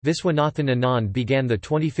Baden-Baden. Viswanathan Anand began the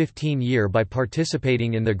 2015 year by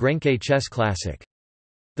participating in the Grenke Chess Classic.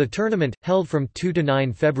 The tournament, held from 2 to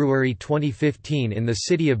 9 February 2015 in the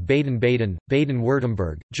city of Baden-Baden,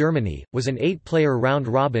 Baden-Württemberg, Germany, was an 8-player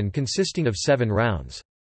round-robin consisting of 7 rounds.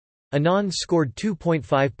 Anand scored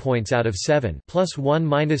 2.5 points out of 7 plus 1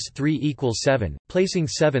 minus 3 equals 7, placing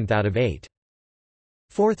 7th out of 8.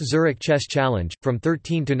 4th Zurich Chess Challenge. From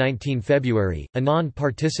 13 to 19 February, Anand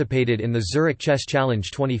participated in the Zurich Chess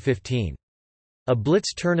Challenge 2015. A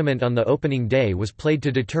blitz tournament on the opening day was played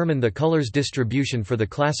to determine the colors distribution for the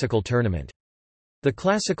classical tournament. The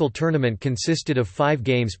classical tournament consisted of 5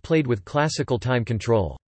 games played with classical time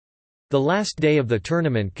control. The last day of the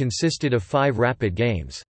tournament consisted of 5 rapid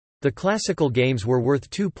games. The classical games were worth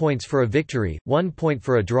 2 points for a victory, 1 point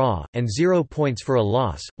for a draw, and 0 points for a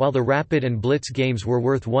loss, while the rapid and blitz games were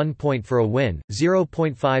worth 1 point for a win,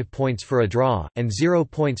 0.5 points for a draw, and 0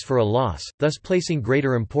 points for a loss, thus placing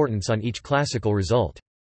greater importance on each classical result.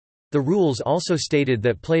 The rules also stated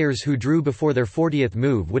that players who drew before their 40th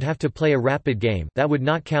move would have to play a rapid game that would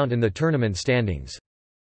not count in the tournament standings.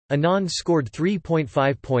 Anand scored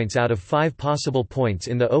 3.5 points out of 5 possible points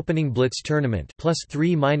in the opening Blitz tournament, plus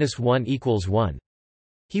 3-1 equals 1.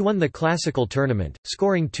 He won the classical tournament,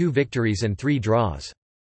 scoring 2 victories and 3 draws.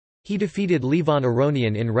 He defeated Levon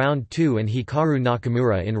Aronian in round 2 and Hikaru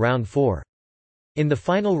Nakamura in round 4. In the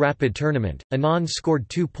final rapid tournament, Anand scored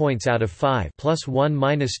 2 points out of 5, plus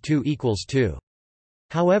 1-2 equals 2.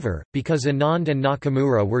 However, because Anand and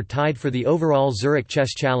Nakamura were tied for the overall Zurich Chess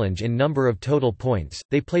Challenge in number of total points,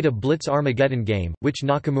 they played a Blitz Armageddon game, which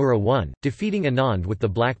Nakamura won, defeating Anand with the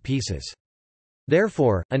black pieces.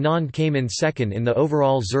 Therefore, Anand came in second in the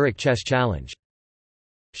overall Zurich Chess Challenge.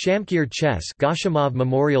 Shamkir Chess Gashimov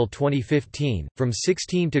Memorial 2015, from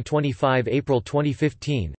 16 to 25 April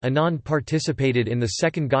 2015, Anand participated in the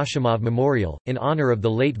second Gashimov Memorial, in honor of the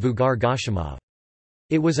late Vugar Gashimov.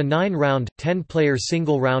 It was a 9-round, 10-player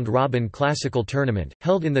single round-robin classical tournament,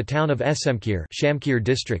 held in the town of Esemkir, Shamkir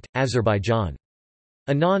district, Azerbaijan.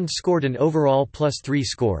 Anand scored an overall +3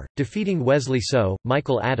 score, defeating Wesley So,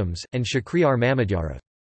 Michael Adams, and Shakhriyar Mamedyarov.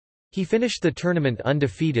 He finished the tournament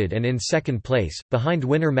undefeated and in second place, behind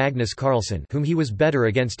winner Magnus Carlsen, whom he was better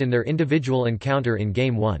against in their individual encounter in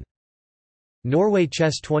Game 1. Norway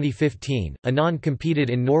Chess 2015, Anand competed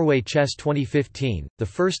in Norway Chess 2015, the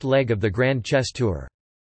first leg of the Grand Chess Tour.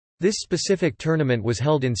 This specific tournament was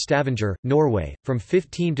held in Stavanger, Norway, from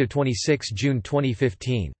 15 to 26 June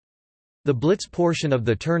 2015. The Blitz portion of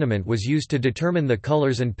the tournament was used to determine the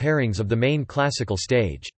colors and pairings of the main classical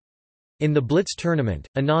stage. In the Blitz tournament,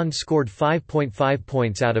 Anand scored 5.5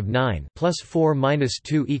 points out of 9, plus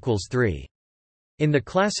 4-2 equals 3. In the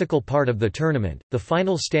classical part of the tournament, the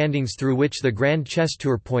final standings through which the Grand Chess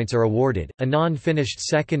Tour points are awarded, Anand finished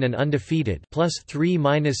second and undefeated, plus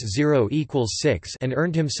 3-0 equals 6, and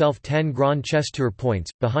earned himself 10 Grand Chess Tour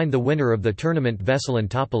points, behind the winner of the tournament Veselin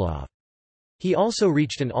Topalov. He also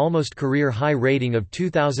reached an almost career-high rating of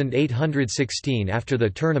 2,816 after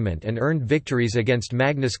the tournament and earned victories against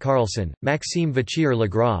Magnus Carlsen, Maxime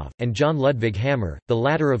Vachier-Lagrave, and John Ludwig Hammer, the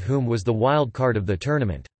latter of whom was the wild card of the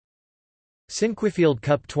tournament. Sinquefield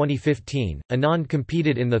Cup 2015, Anand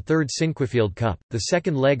competed in the third Sinquefield Cup, the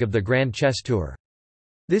second leg of the Grand Chess Tour.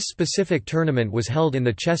 This specific tournament was held in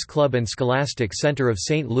the Chess Club and Scholastic Center of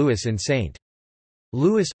St. Louis in St.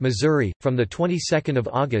 Louis, Missouri, from the 22nd of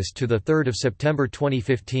August to the 3rd of September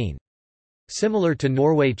 2015. Similar to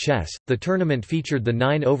Norway Chess, the tournament featured the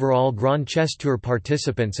 9 overall Grand Chess Tour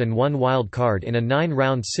participants and 1 wild card in a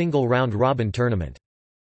 9-round single round-robin tournament.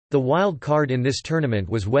 The wild card in this tournament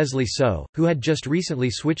was Wesley So, who had just recently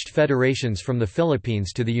switched federations from the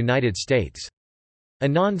Philippines to the United States.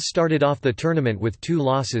 Anand started off the tournament with 2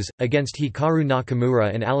 losses, against Hikaru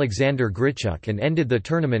Nakamura and Alexander Grichuk, and ended the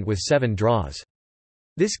tournament with 7 draws.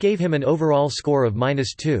 This gave him an overall score of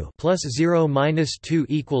 -2 plus 0-2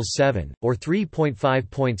 equals 7, or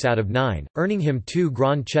 3.5 points out of 9, earning him 2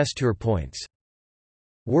 Grand Chess Tour points.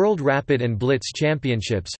 World Rapid and Blitz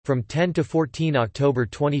Championships, from 10 to 14 October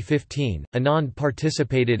 2015, Anand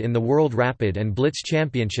participated in the World Rapid and Blitz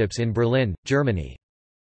Championships in Berlin, Germany.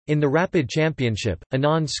 In the Rapid Championship,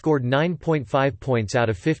 Anand scored 9.5 points out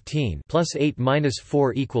of 15 plus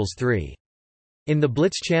 8-4 equals 3. In the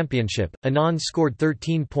Blitz Championship, Anand scored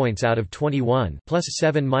 13 points out of 21 plus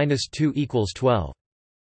 7-2 equals 12.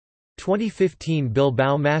 2015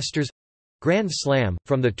 Bilbao Masters Grand Slam,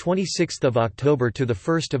 from 26 October to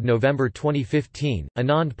 1 November 2015,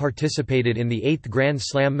 Anand participated in the 8th Grand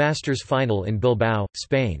Slam Masters final in Bilbao,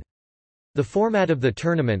 Spain. The format of the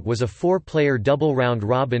tournament was a 4-player double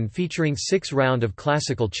round-robin featuring 6 rounds of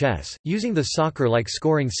classical chess, using the soccer-like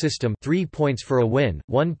scoring system: 3 points for a win,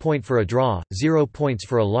 1 point for a draw, 0 points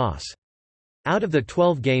for a loss. Out of the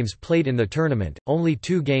 12 games played in the tournament, only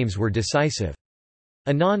 2 games were decisive.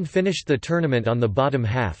 Anand finished the tournament on the bottom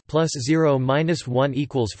half, plus 0-1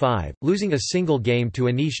 equals 5, losing a single game to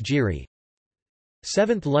Anish Giri.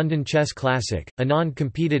 7th London Chess Classic, Anand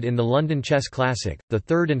competed in the London Chess Classic, the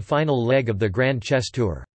third and final leg of the Grand Chess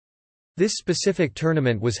Tour. This specific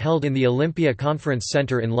tournament was held in the Olympia Conference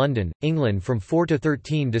Centre in London, England from 4 to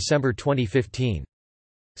 13 December 2015.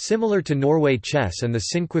 Similar to Norway Chess and the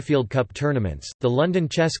Sinquefield Cup tournaments, the London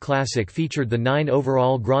Chess Classic featured the 9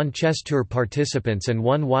 overall Grand Chess Tour participants and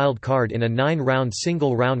 1 wild card in a 9-round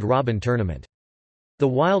single round-robin tournament. The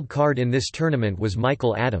wild card in this tournament was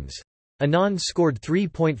Michael Adams. Anand scored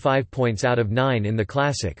 3.5 points out of 9 in the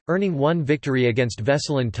Classic, earning 1 victory against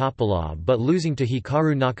Veselin Topalov but losing to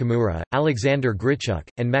Hikaru Nakamura, Alexander Grichuk,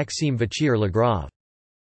 and Maxime Vachier-Lagrave.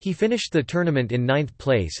 He finished the tournament in 9th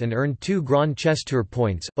place and earned 2 Grand Chess Tour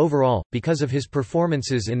points. Overall, because of his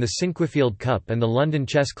performances in the Sinquefield Cup and the London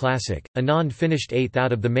Chess Classic, Anand finished 8th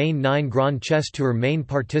out of the main 9 Grand Chess Tour main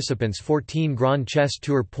participants, 14 Grand Chess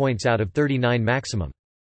Tour points out of 39 maximum.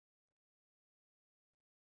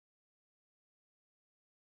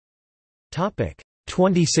 Topic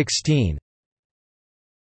 2016.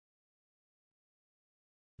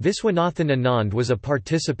 Viswanathan Anand was a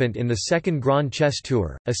participant in the second Grand Chess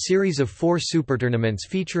Tour, a series of 4 supertournaments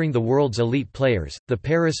featuring the world's elite players, the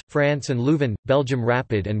Paris, France and Leuven, Belgium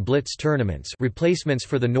Rapid and Blitz tournaments, replacements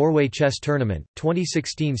for the Norway Chess Tournament,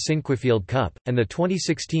 2016 Sinquefield Cup, and the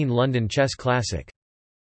 2016 London Chess Classic.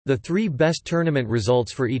 The 3 best tournament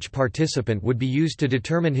results for each participant would be used to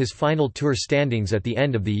determine his final tour standings at the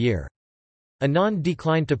end of the year. Anand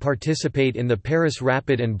declined to participate in the Paris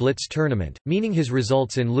Rapid and Blitz tournament, meaning his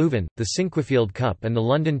results in Leuven, the Sinquefield Cup and the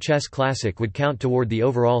London Chess Classic would count toward the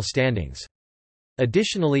overall standings.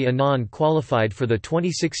 Additionally, Anand qualified for the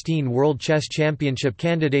 2016 World Chess Championship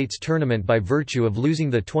Candidates Tournament by virtue of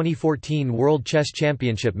losing the 2014 World Chess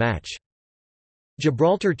Championship match.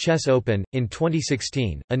 Gibraltar Chess Open. In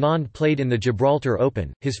 2016, Anand played in the Gibraltar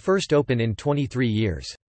Open, his first Open in 23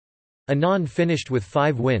 years. Anand finished with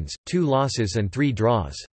 5 wins, 2 losses and 3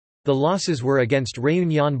 draws. The losses were against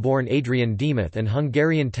Réunion-born Adrian Demuth and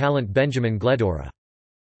Hungarian talent Benjamin Gledora.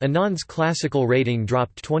 Anand's classical rating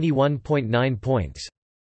dropped 21.9 points.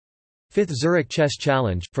 5th Zurich Chess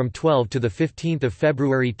Challenge. From 12 to 15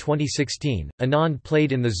 February 2016, Anand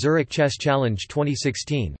played in the Zurich Chess Challenge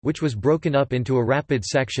 2016, which was broken up into a rapid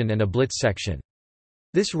section and a blitz section.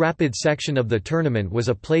 This rapid section of the tournament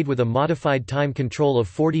was played with a modified time control of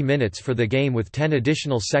 40 minutes for the game with 10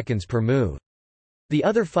 additional seconds per move. The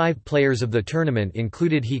other 5 players of the tournament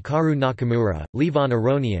included Hikaru Nakamura, Levon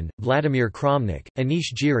Aronian, Vladimir Kramnik,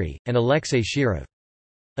 Anish Giri, and Alexei Shirov.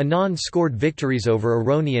 Anand scored victories over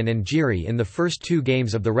Aronian and Giri in the first 2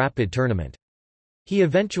 games of the rapid tournament. He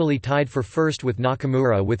eventually tied for first with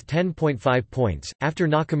Nakamura with 10.5 points, after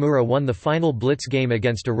Nakamura won the final blitz game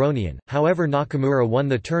against Aronian. However, Nakamura won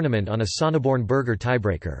the tournament on a Sonneborn-Berger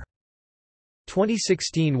tiebreaker.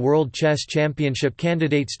 2016 World Chess Championship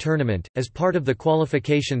Candidates Tournament. As part of the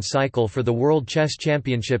qualification cycle for the World Chess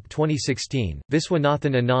Championship 2016,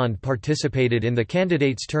 Viswanathan Anand participated in the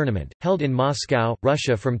Candidates Tournament, held in Moscow,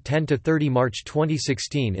 Russia from 10 to 30 March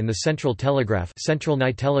 2016 in the Central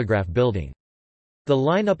Night Telegraph building. The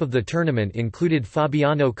lineup of the tournament included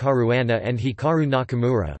Fabiano Caruana and Hikaru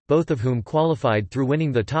Nakamura, both of whom qualified through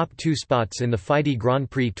winning the top 2 spots in the FIDE Grand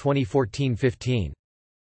Prix 2014-15.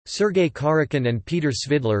 Sergei Karjakin and Peter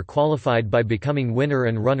Svidler qualified by becoming winner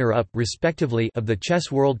and runner-up, respectively, of the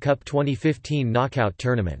Chess World Cup 2015 knockout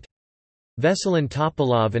tournament. Veselin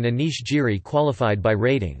Topalov and Anish Giri qualified by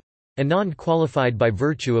rating. Anand qualified by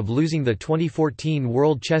virtue of losing the 2014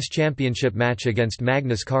 World Chess Championship match against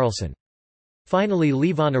Magnus Carlsen. Finally,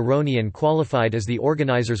 Levon Aronian qualified as the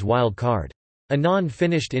organizer's wild card. Anand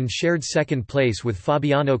finished in shared second place with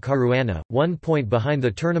Fabiano Caruana, 1 point behind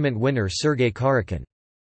the tournament winner Sergei Karjakin.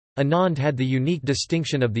 Anand had the unique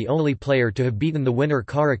distinction of the only player to have beaten the winner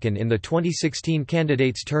Karjakin in the 2016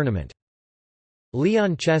 Candidates Tournament.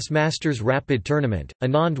 Leon Chess Masters Rapid Tournament.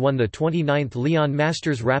 Anand won the 29th Leon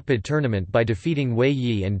Masters Rapid Tournament by defeating Wei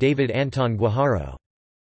Yi and David Anton Guajaro.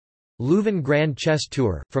 Leuven Grand Chess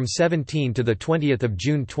Tour. From 17 to 20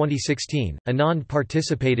 June 2016, Anand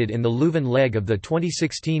participated in the Leuven leg of the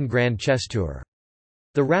 2016 Grand Chess Tour.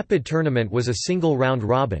 The rapid tournament was a single round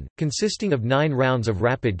robin, consisting of 9 rounds of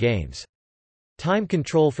rapid games. Time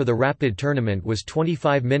control for the rapid tournament was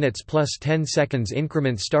 25 minutes plus 10 seconds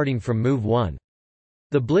increments starting from move 1.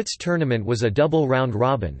 The Blitz tournament was a double round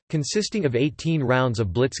robin, consisting of 18 rounds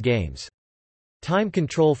of Blitz games. Time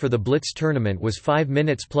control for the Blitz tournament was 5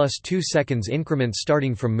 minutes plus 2 seconds increments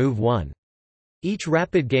starting from move 1. Each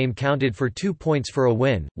rapid game counted for 2 points for a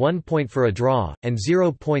win, 1 point for a draw, and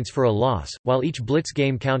 0 points for a loss, while each Blitz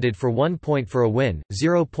game counted for 1 point for a win,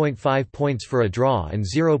 0.5 points for a draw and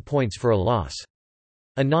 0 points for a loss.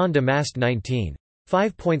 Anand amassed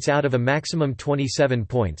 19.5 points out of a maximum 27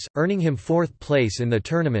 points, earning him 4th place in the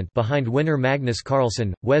tournament behind winner Magnus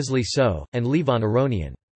Carlsen, Wesley So, and Levon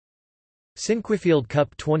Aronian. Sinquefield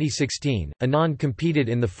Cup 2016 – Anand competed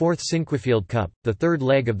in the fourth Sinquefield Cup, the third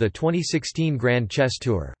leg of the 2016 Grand Chess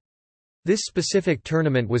Tour. This specific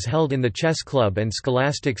tournament was held in the Chess Club and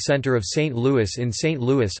Scholastic Center of St. Louis in St.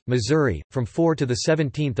 Louis, Missouri, from 4 to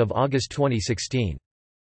 17 August 2016.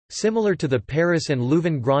 Similar to the Paris and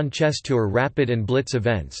Leuven Grand Chess Tour Rapid and Blitz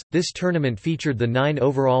events, this tournament featured the 9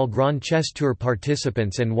 overall Grand Chess Tour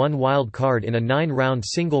participants and 1 wild card in a 9-round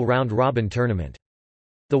single round-robin tournament.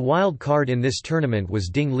 The wild card in this tournament was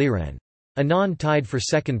Ding Liren. Anand tied for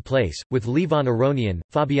second place, with Levon Aronian,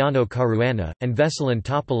 Fabiano Caruana, and Veselin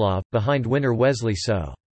Topalov, behind winner Wesley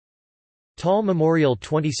So. Tal Memorial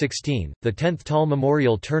 2016 – The 10th Tal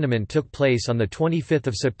Memorial Tournament took place on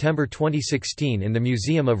 25 September 2016 in the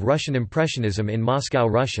Museum of Russian Impressionism in Moscow,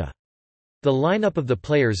 Russia. The lineup of the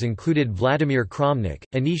players included Vladimir Kramnik,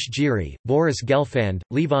 Anish Giri, Boris Gelfand,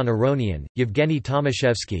 Levon Aronian, Yevgeny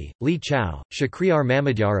Tomashevsky, Li Chao, Shakhriyar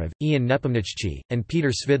Mamedyarov, Ian Nepomniachtchi, and Peter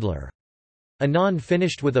Svidler. Anand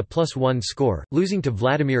finished with a +1 score, losing to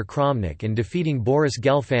Vladimir Kramnik and defeating Boris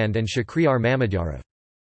Gelfand and Shakhriyar Mamedyarov.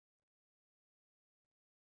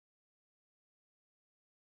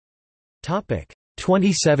 Topic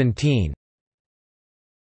 2017.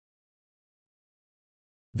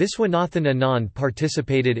 Viswanathan Anand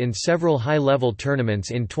participated in several high-level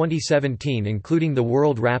tournaments in 2017 including the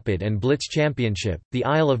World Rapid and Blitz Championship, the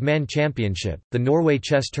Isle of Man Championship, the Norway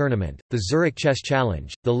Chess Tournament, the Zurich Chess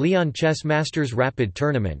Challenge, the Lyon Chess Masters Rapid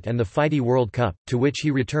Tournament and the FIDE World Cup, to which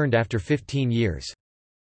he returned after 15 years.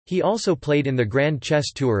 He also played in the Grand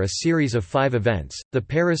Chess Tour a series of 5 events, the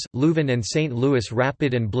Paris, Leuven and St. Louis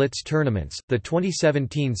Rapid and Blitz tournaments, the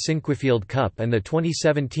 2017 Sinquefield Cup and the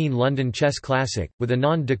 2017 London Chess Classic, with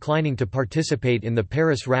Anand declining to participate in the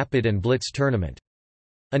Paris Rapid and Blitz tournament.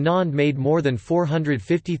 Anand made more than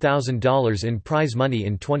 $450,000 in prize money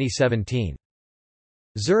in 2017.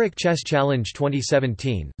 Zurich Chess Challenge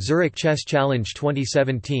 2017 Zurich Chess Challenge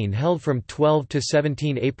 2017 held from 12 to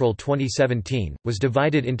 17 April 2017, was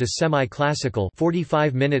divided into semi-classical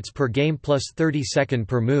 45 minutes per game plus 30 second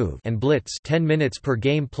per move and blitz 10 minutes per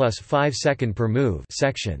game plus 5 second per move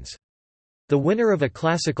sections. The winner of a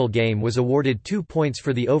classical game was awarded 2 points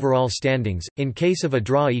for the overall standings. In case of a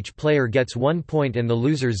draw, each player gets 1 point and the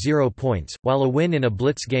loser 0 points, while a win in a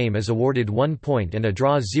blitz game is awarded 1 point and a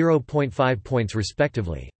draw 0.5 points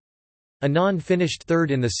respectively. Anand finished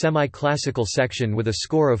third in the semi-classical section with a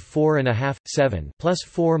score of 4.5, 7 plus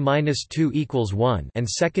 4 minus 2 equals 1 and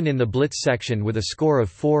second in the blitz section with a score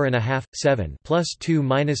of 4.5, 7 plus 2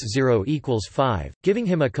 minus 0 equals 5, giving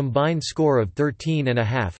him a combined score of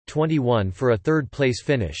 13.5, 21 for a third-place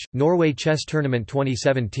finish. Norway Chess Tournament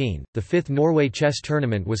 2017 The 5th Norway Chess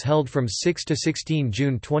Tournament was held from 6 to 16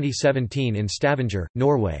 June 2017 in Stavanger,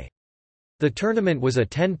 Norway. The tournament was a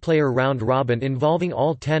 10-player round-robin involving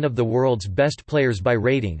all 10 of the world's best players by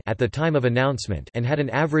rating at the time of announcement and had an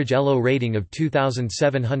average ELO rating of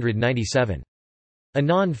 2,797.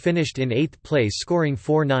 Anand finished in 8th place scoring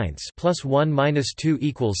 4/9 plus 1 minus 2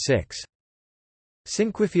 equals 6.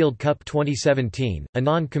 Sinquefield Cup 2017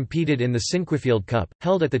 Anand competed in the Sinquefield Cup,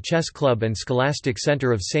 held at the Chess Club and Scholastic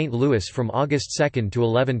Center of St. Louis from August 2 to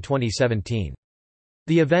 11, 2017.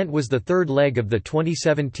 The event was the third leg of the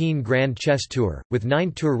 2017 Grand Chess Tour, with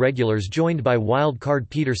 9 tour regulars joined by wild card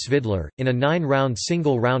Peter Svidler, in a 9-round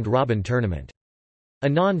single round-robin tournament.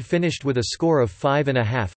 Anand finished with a score of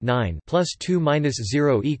 5.5, 9 plus 2 minus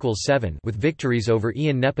 0 equals 7 with victories over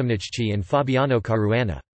Ian Nepomniachtchi and Fabiano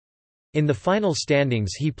Caruana. In the final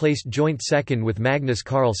standings he placed joint second with Magnus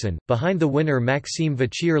Carlsen, behind the winner Maxime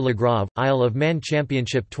Vachier-Lagrave. Isle of Man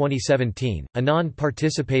Championship 2017 Anand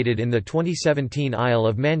participated in the 2017 Isle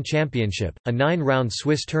of Man Championship, a 9-round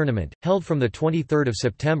Swiss tournament, held from 23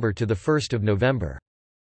 September to 1 November.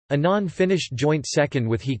 Anand finished joint second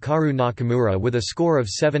with Hikaru Nakamura with a score of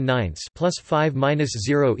 7/9 plus 5 minus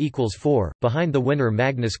 0 equals 4, behind the winner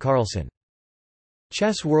Magnus Carlsen.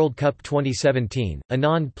 Chess World Cup 2017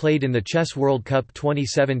 Anand played in the Chess World Cup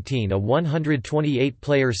 2017, a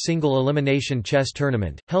 128-player single-elimination chess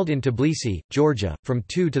tournament, held in Tbilisi, Georgia, from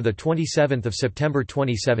 2 to 27 September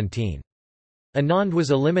 2017. Anand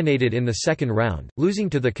was eliminated in the second round, losing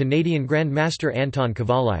to the Canadian Grandmaster Anton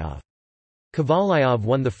Kovalyov. Kovalyov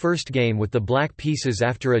won the first game with the black pieces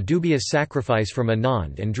after a dubious sacrifice from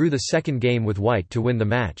Anand and drew the second game with white to win the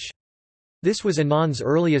match. This was Anand's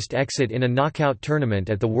earliest exit in a knockout tournament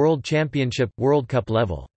at the World Championship, World Cup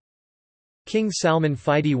level. King Salman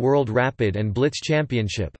FIDE World Rapid and Blitz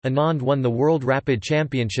Championship. Anand won the World Rapid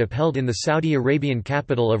Championship held in the Saudi Arabian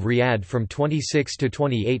capital of Riyadh from 26 to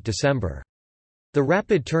 28 December. The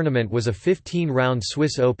Rapid tournament was a 15-round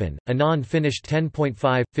Swiss Open. Anand finished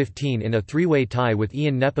 10.5-15 in a three-way tie with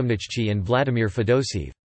Ian Nepomniachtchi and Vladimir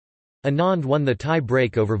Fedoseev. Anand won the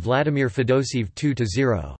tie-break over Vladimir Fedoseev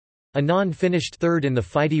 2-0. Anand finished third in the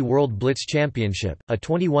FIDE World Blitz Championship, a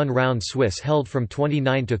 21-round Swiss held from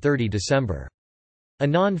 29 to 30 December.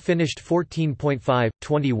 Anand finished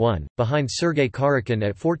 14.5-21, behind Sergei Karjakin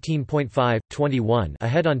at 14.5-21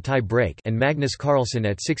 ahead on tie-break and Magnus Carlsen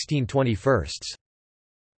at 16/21.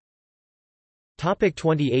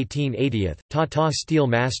 2018 80th, Tata Steel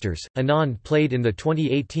Masters. Anand played in the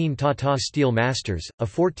 2018 Tata Steel Masters, a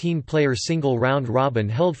 14-player single round-robin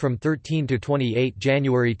held from 13 to 28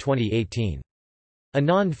 January 2018.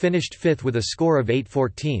 Anand finished fifth with a score of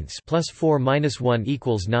 8/14 plus 4-1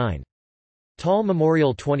 equals 9. Tal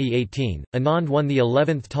Memorial 2018, Anand won the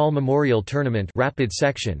 11th Tal Memorial Tournament Rapid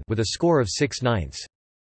section with a score of 6/9.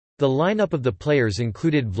 The lineup of the players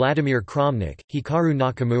included Vladimir Kramnik, Hikaru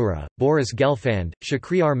Nakamura, Boris Gelfand,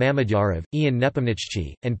 Shakhriyar Mamedyarov, Ian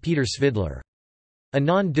Nepomniachtchi, and Peter Svidler.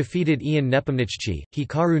 Anand defeated Ian Nepomniachtchi,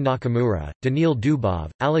 Hikaru Nakamura, Daniil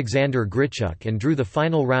Dubov, Alexander Grichuk and drew the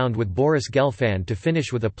final round with Boris Gelfand to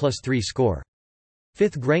finish with a +3 score.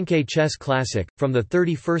 5th Grenke Chess Classic. From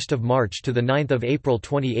 31 March to 9 April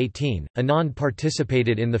 2018, Anand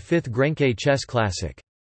participated in the 5th Grenke Chess Classic.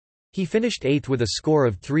 He finished 8th with a score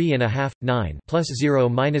of 3.5, 9 plus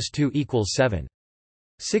 0-2 equals 7.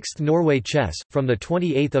 6th Norway Chess. From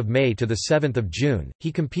 28 May to 7 June,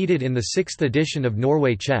 he competed in the 6th edition of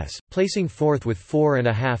Norway Chess, placing 4th with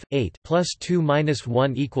 4.5, 8 plus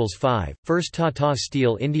 2-1 equals 5. First Tata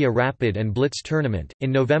Steel India Rapid and Blitz Tournament. In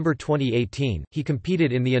November 2018, he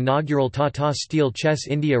competed in the inaugural Tata Steel Chess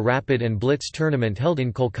India Rapid and Blitz Tournament held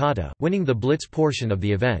in Kolkata, winning the Blitz portion of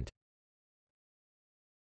the event.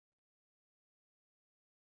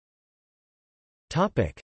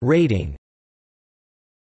 Rating.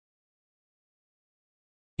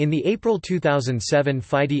 In the April 2007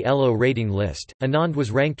 FIDE ELO rating list, Anand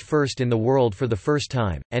was ranked first in the world for the first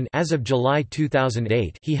time, and as of July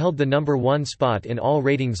 2008 he held the number 1 spot in all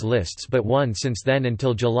ratings lists but one since then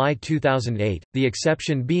until July 2008, the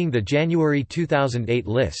exception being the January 2008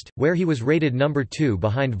 list, where he was rated number 2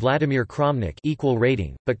 behind Vladimir Kramnik equal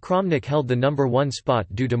rating, but Kramnik held the number 1 spot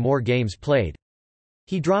due to more games played.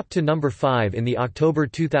 He dropped to number 5 in the October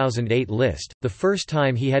 2008 list, the first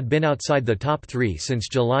time he had been outside the top 3 since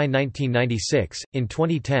July 1996. In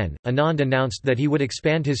 2010, Anand announced that he would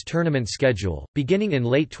expand his tournament schedule, beginning in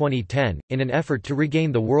late 2010, in an effort to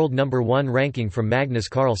regain the world number 1 ranking from Magnus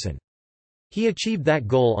Carlsen. He achieved that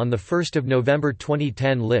goal on the 1 November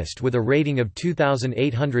 2010 list with a rating of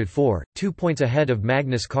 2,804, 2 points ahead of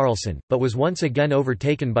Magnus Carlsen, but was once again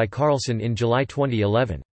overtaken by Carlsen in July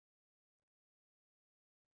 2011.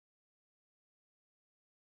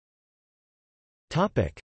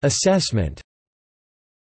 Assessment.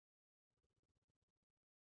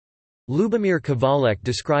 Lubomir Kovalek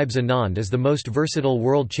describes Anand as the most versatile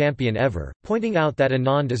world champion ever, pointing out that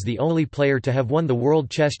Anand is the only player to have won the World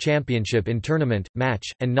Chess Championship in tournament, match,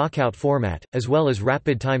 and knockout format, as well as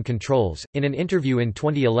rapid time controls. In an interview in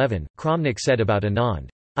 2011, Kramnik said about Anand,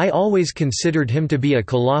 "I always considered him to be a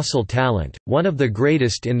colossal talent, one of the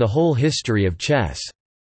greatest in the whole history of chess.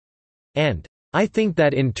 And I think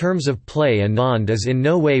that in terms of play Anand is in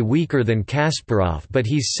no way weaker than Kasparov, but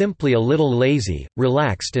he's simply a little lazy,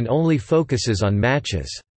 relaxed and only focuses on matches.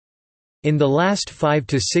 In the last 5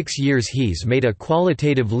 to 6 years he's made a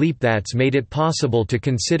qualitative leap that's made it possible to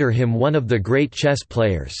consider him one of the great chess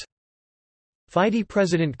players." FIDE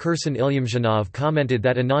president Kirsan Ilyumzhanov commented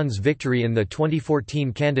that Anand's victory in the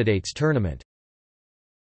 2014 candidates tournament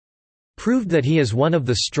proved that he is one of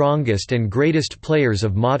the strongest and greatest players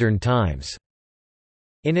of modern times.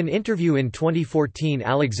 In an interview in 2014,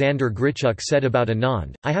 Alexander Grichuk said about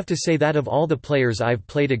Anand, "I have to say that of all the players I've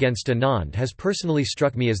played against, Anand has personally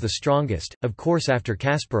struck me as the strongest, of course after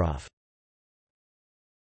Kasparov."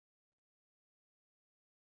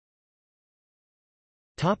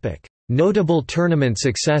 Notable tournament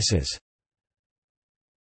successes.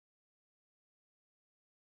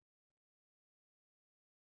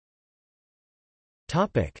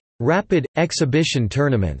 Rapid, exhibition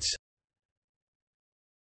tournaments.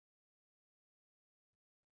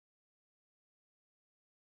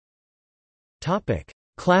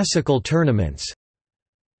 Classical tournaments.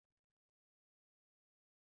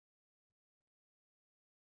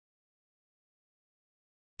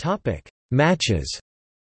 Matches.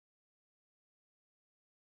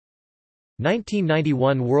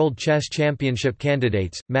 1991 World Chess Championship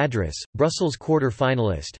candidates, Madras, Brussels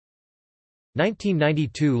quarter-finalist.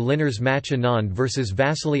 1992 Linners match Anand vs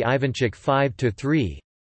Vasily Ivanchuk 5-3.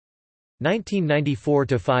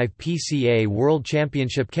 1994-5 PCA World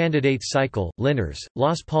Championship Candidates Cycle, Linares,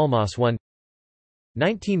 Las Palmas won.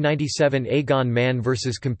 1997 Aegon Man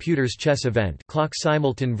vs Computers Chess Event, Clock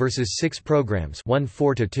Simultan vs 6 Programs, won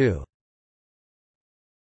 4-2.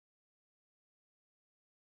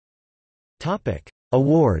 Topic: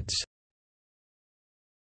 Awards.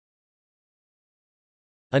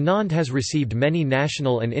 Anand has received many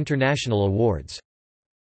national and international awards.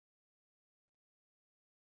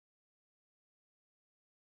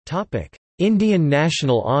 Topic: Indian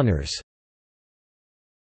national honours.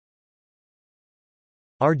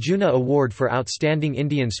 Arjuna Award for Outstanding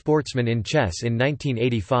Indian Sportsman in Chess in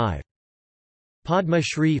 1985. Padma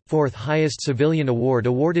Shri, fourth highest civilian award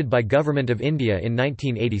awarded by Government of India in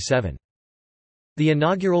 1987. The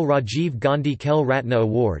inaugural Rajiv Gandhi Khel Ratna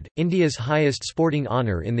Award, India's highest sporting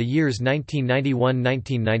honour in the years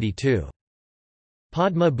 1991–1992.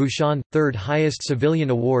 Padma Bhushan, third highest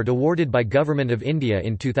civilian award awarded by Government of India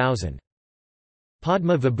in 2000.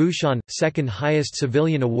 Padma Vibhushan, second highest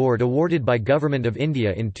civilian award awarded by Government of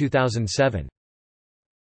India in 2007.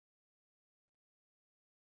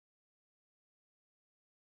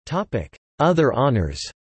 Other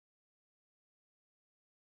honours.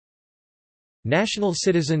 National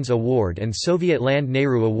Citizens Award and Soviet Land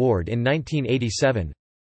Nehru Award in 1987.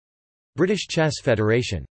 British Chess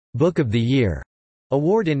Federation Book of the Year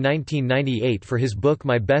Award in 1998 for his book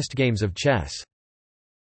My Best Games of Chess.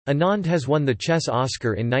 Anand has won the Chess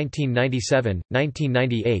Oscar in 1997,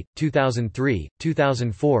 1998, 2003,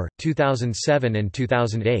 2004, 2007 and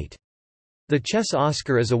 2008. The Chess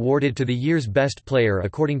Oscar is awarded to the year's best player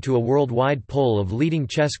according to a worldwide poll of leading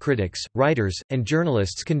chess critics, writers, and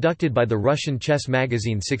journalists conducted by the Russian chess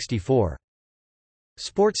magazine 64.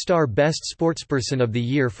 Sportstar Best Sportsperson of the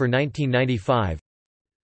Year for 1995.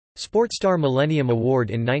 Sportstar Millennium Award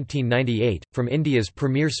in 1998, from India's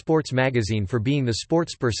premier sports magazine for being the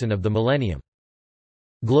sportsperson of the millennium.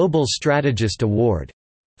 Global Strategist Award,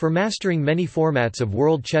 for mastering many formats of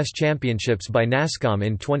World Chess Championships by NASCOM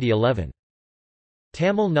in 2011.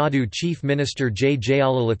 Tamil Nadu Chief Minister J.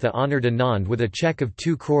 Jayalalitha honoured Anand with a cheque of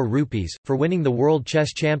 2 crore rupees, for winning the World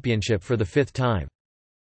Chess Championship for the 5th time.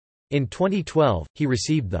 In 2012, he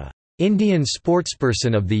received the Indian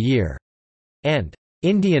Sportsperson of the Year and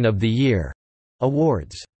Indian of the Year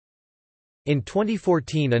awards. In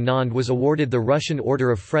 2014 Anand was awarded the Russian Order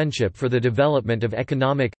of Friendship for the development of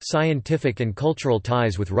economic, scientific and cultural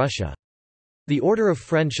ties with Russia. The Order of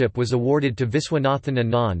Friendship was awarded to Viswanathan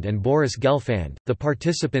Anand and Boris Gelfand, the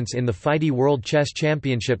participants in the FIDE World Chess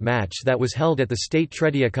Championship match that was held at the State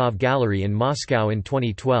Tretyakov Gallery in Moscow in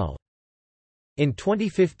 2012. In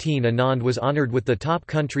 2015 Anand was honoured with the Top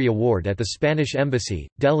Country Award at the Spanish Embassy,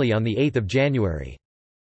 Delhi on 8 January.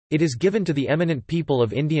 It is given to the eminent people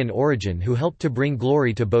of Indian origin who helped to bring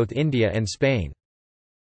glory to both India and Spain.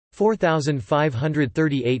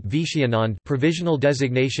 4538 Viswanathan provisional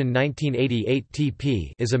designation 1988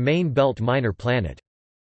 TP is a main belt minor planet.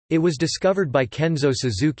 It was discovered by Kenzo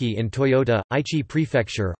Suzuki in Toyota, Aichi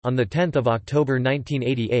Prefecture, on 10 October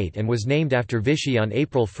 1988 and was named after Vichy on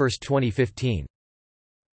April 1, 2015.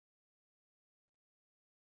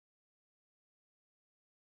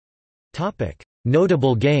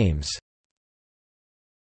 Notable games.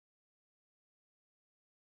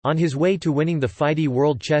 On his way to winning the FIDE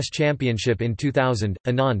World Chess Championship in 2000,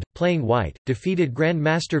 Anand, playing white, defeated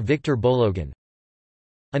Grandmaster Victor Bologan.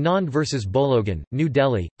 Anand vs Bologan, New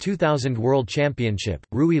Delhi, 2000 World Championship,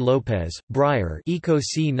 Rui Lopez, Breyer Eco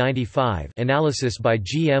C95 analysis by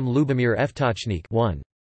G. M. Lubomir Evtochnik 1.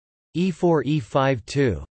 E4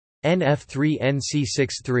 E5-2. NF3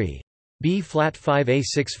 NC63. B-flat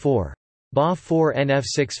 5A64. Ba4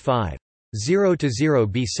 NF65. 0-0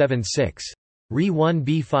 B76. Re1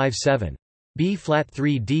 B57. B-flat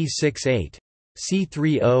 3 D68.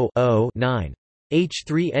 C30 9.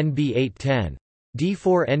 H3 NB810.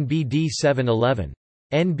 D4 NB D711.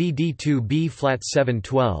 NBD2 B-flat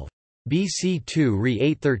 712. BC2 Re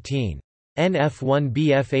 813. NF1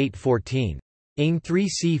 BF 814. ING3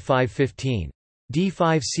 C515.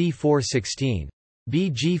 D5 C416.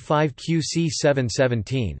 BG5 QC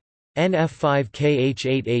 717. NF5 KH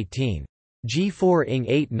 818. G4 ING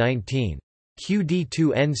 819.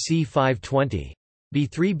 QD2 NC 520.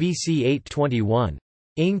 B3 BC 821.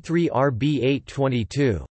 ING3 RB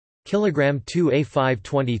 822. Kilogram 2 A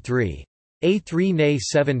 523. A3 NA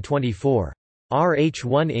 724.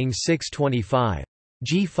 RH1 ING 625.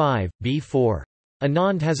 G5, B4.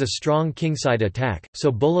 Anand has a strong kingside attack,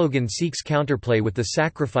 so Bologan seeks counterplay with the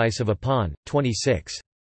sacrifice of a pawn, 26.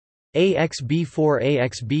 AX B4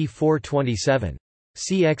 AX B4 27.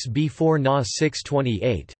 CX B4 Na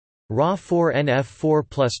 628. Ra4 NF4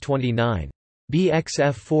 plus 29.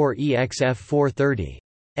 BXF4 EXF4 30.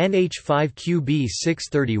 NH5 QB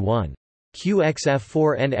 631.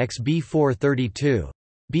 QXF4 NXB4 32.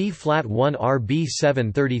 B flat 1 RB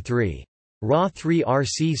 733. Ra3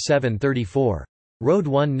 RC 734. Road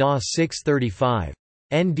 1 Na 635.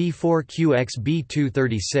 ND4 QXB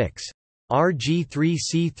 236.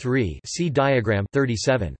 RG3C3 see diagram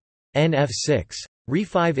 37. NF6.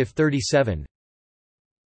 Re5 if 37.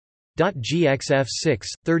 .GXF6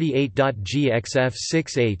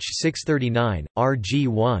 38.GXF6H 639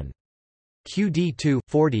 RG1. QD2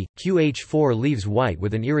 40 QH4 leaves white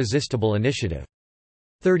with an irresistible initiative.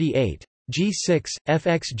 38. G6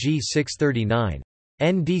 FXG 639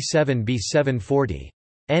 ND7 B740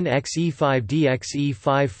 NXE5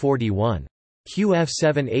 DXE541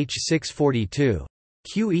 QF7H 642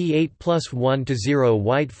 QE8 plus 1 to 0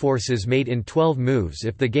 white forces made in 12 moves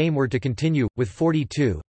if the game were to continue, with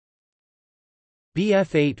 42.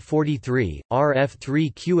 BF8 43,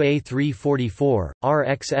 RF3 QA3 44,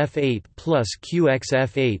 RXF8 plus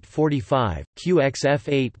QXF8 45,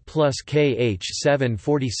 QXF8 plus KH7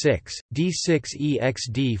 46, D6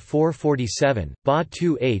 EXD 447,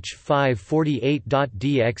 BA2H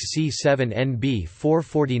 548.DXC7 NB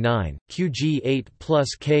 449, QG8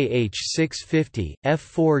 plus KH 650,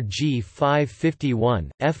 F4G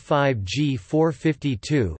 551, F5G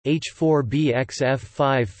 452, H4BXF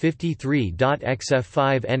 553.X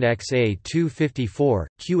XF5 NXA 254,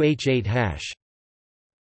 QH8 hash.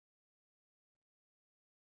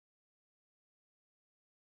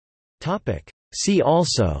 See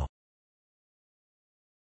also: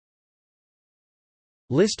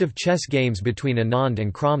 List of chess games between Anand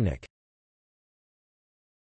and Kramnik.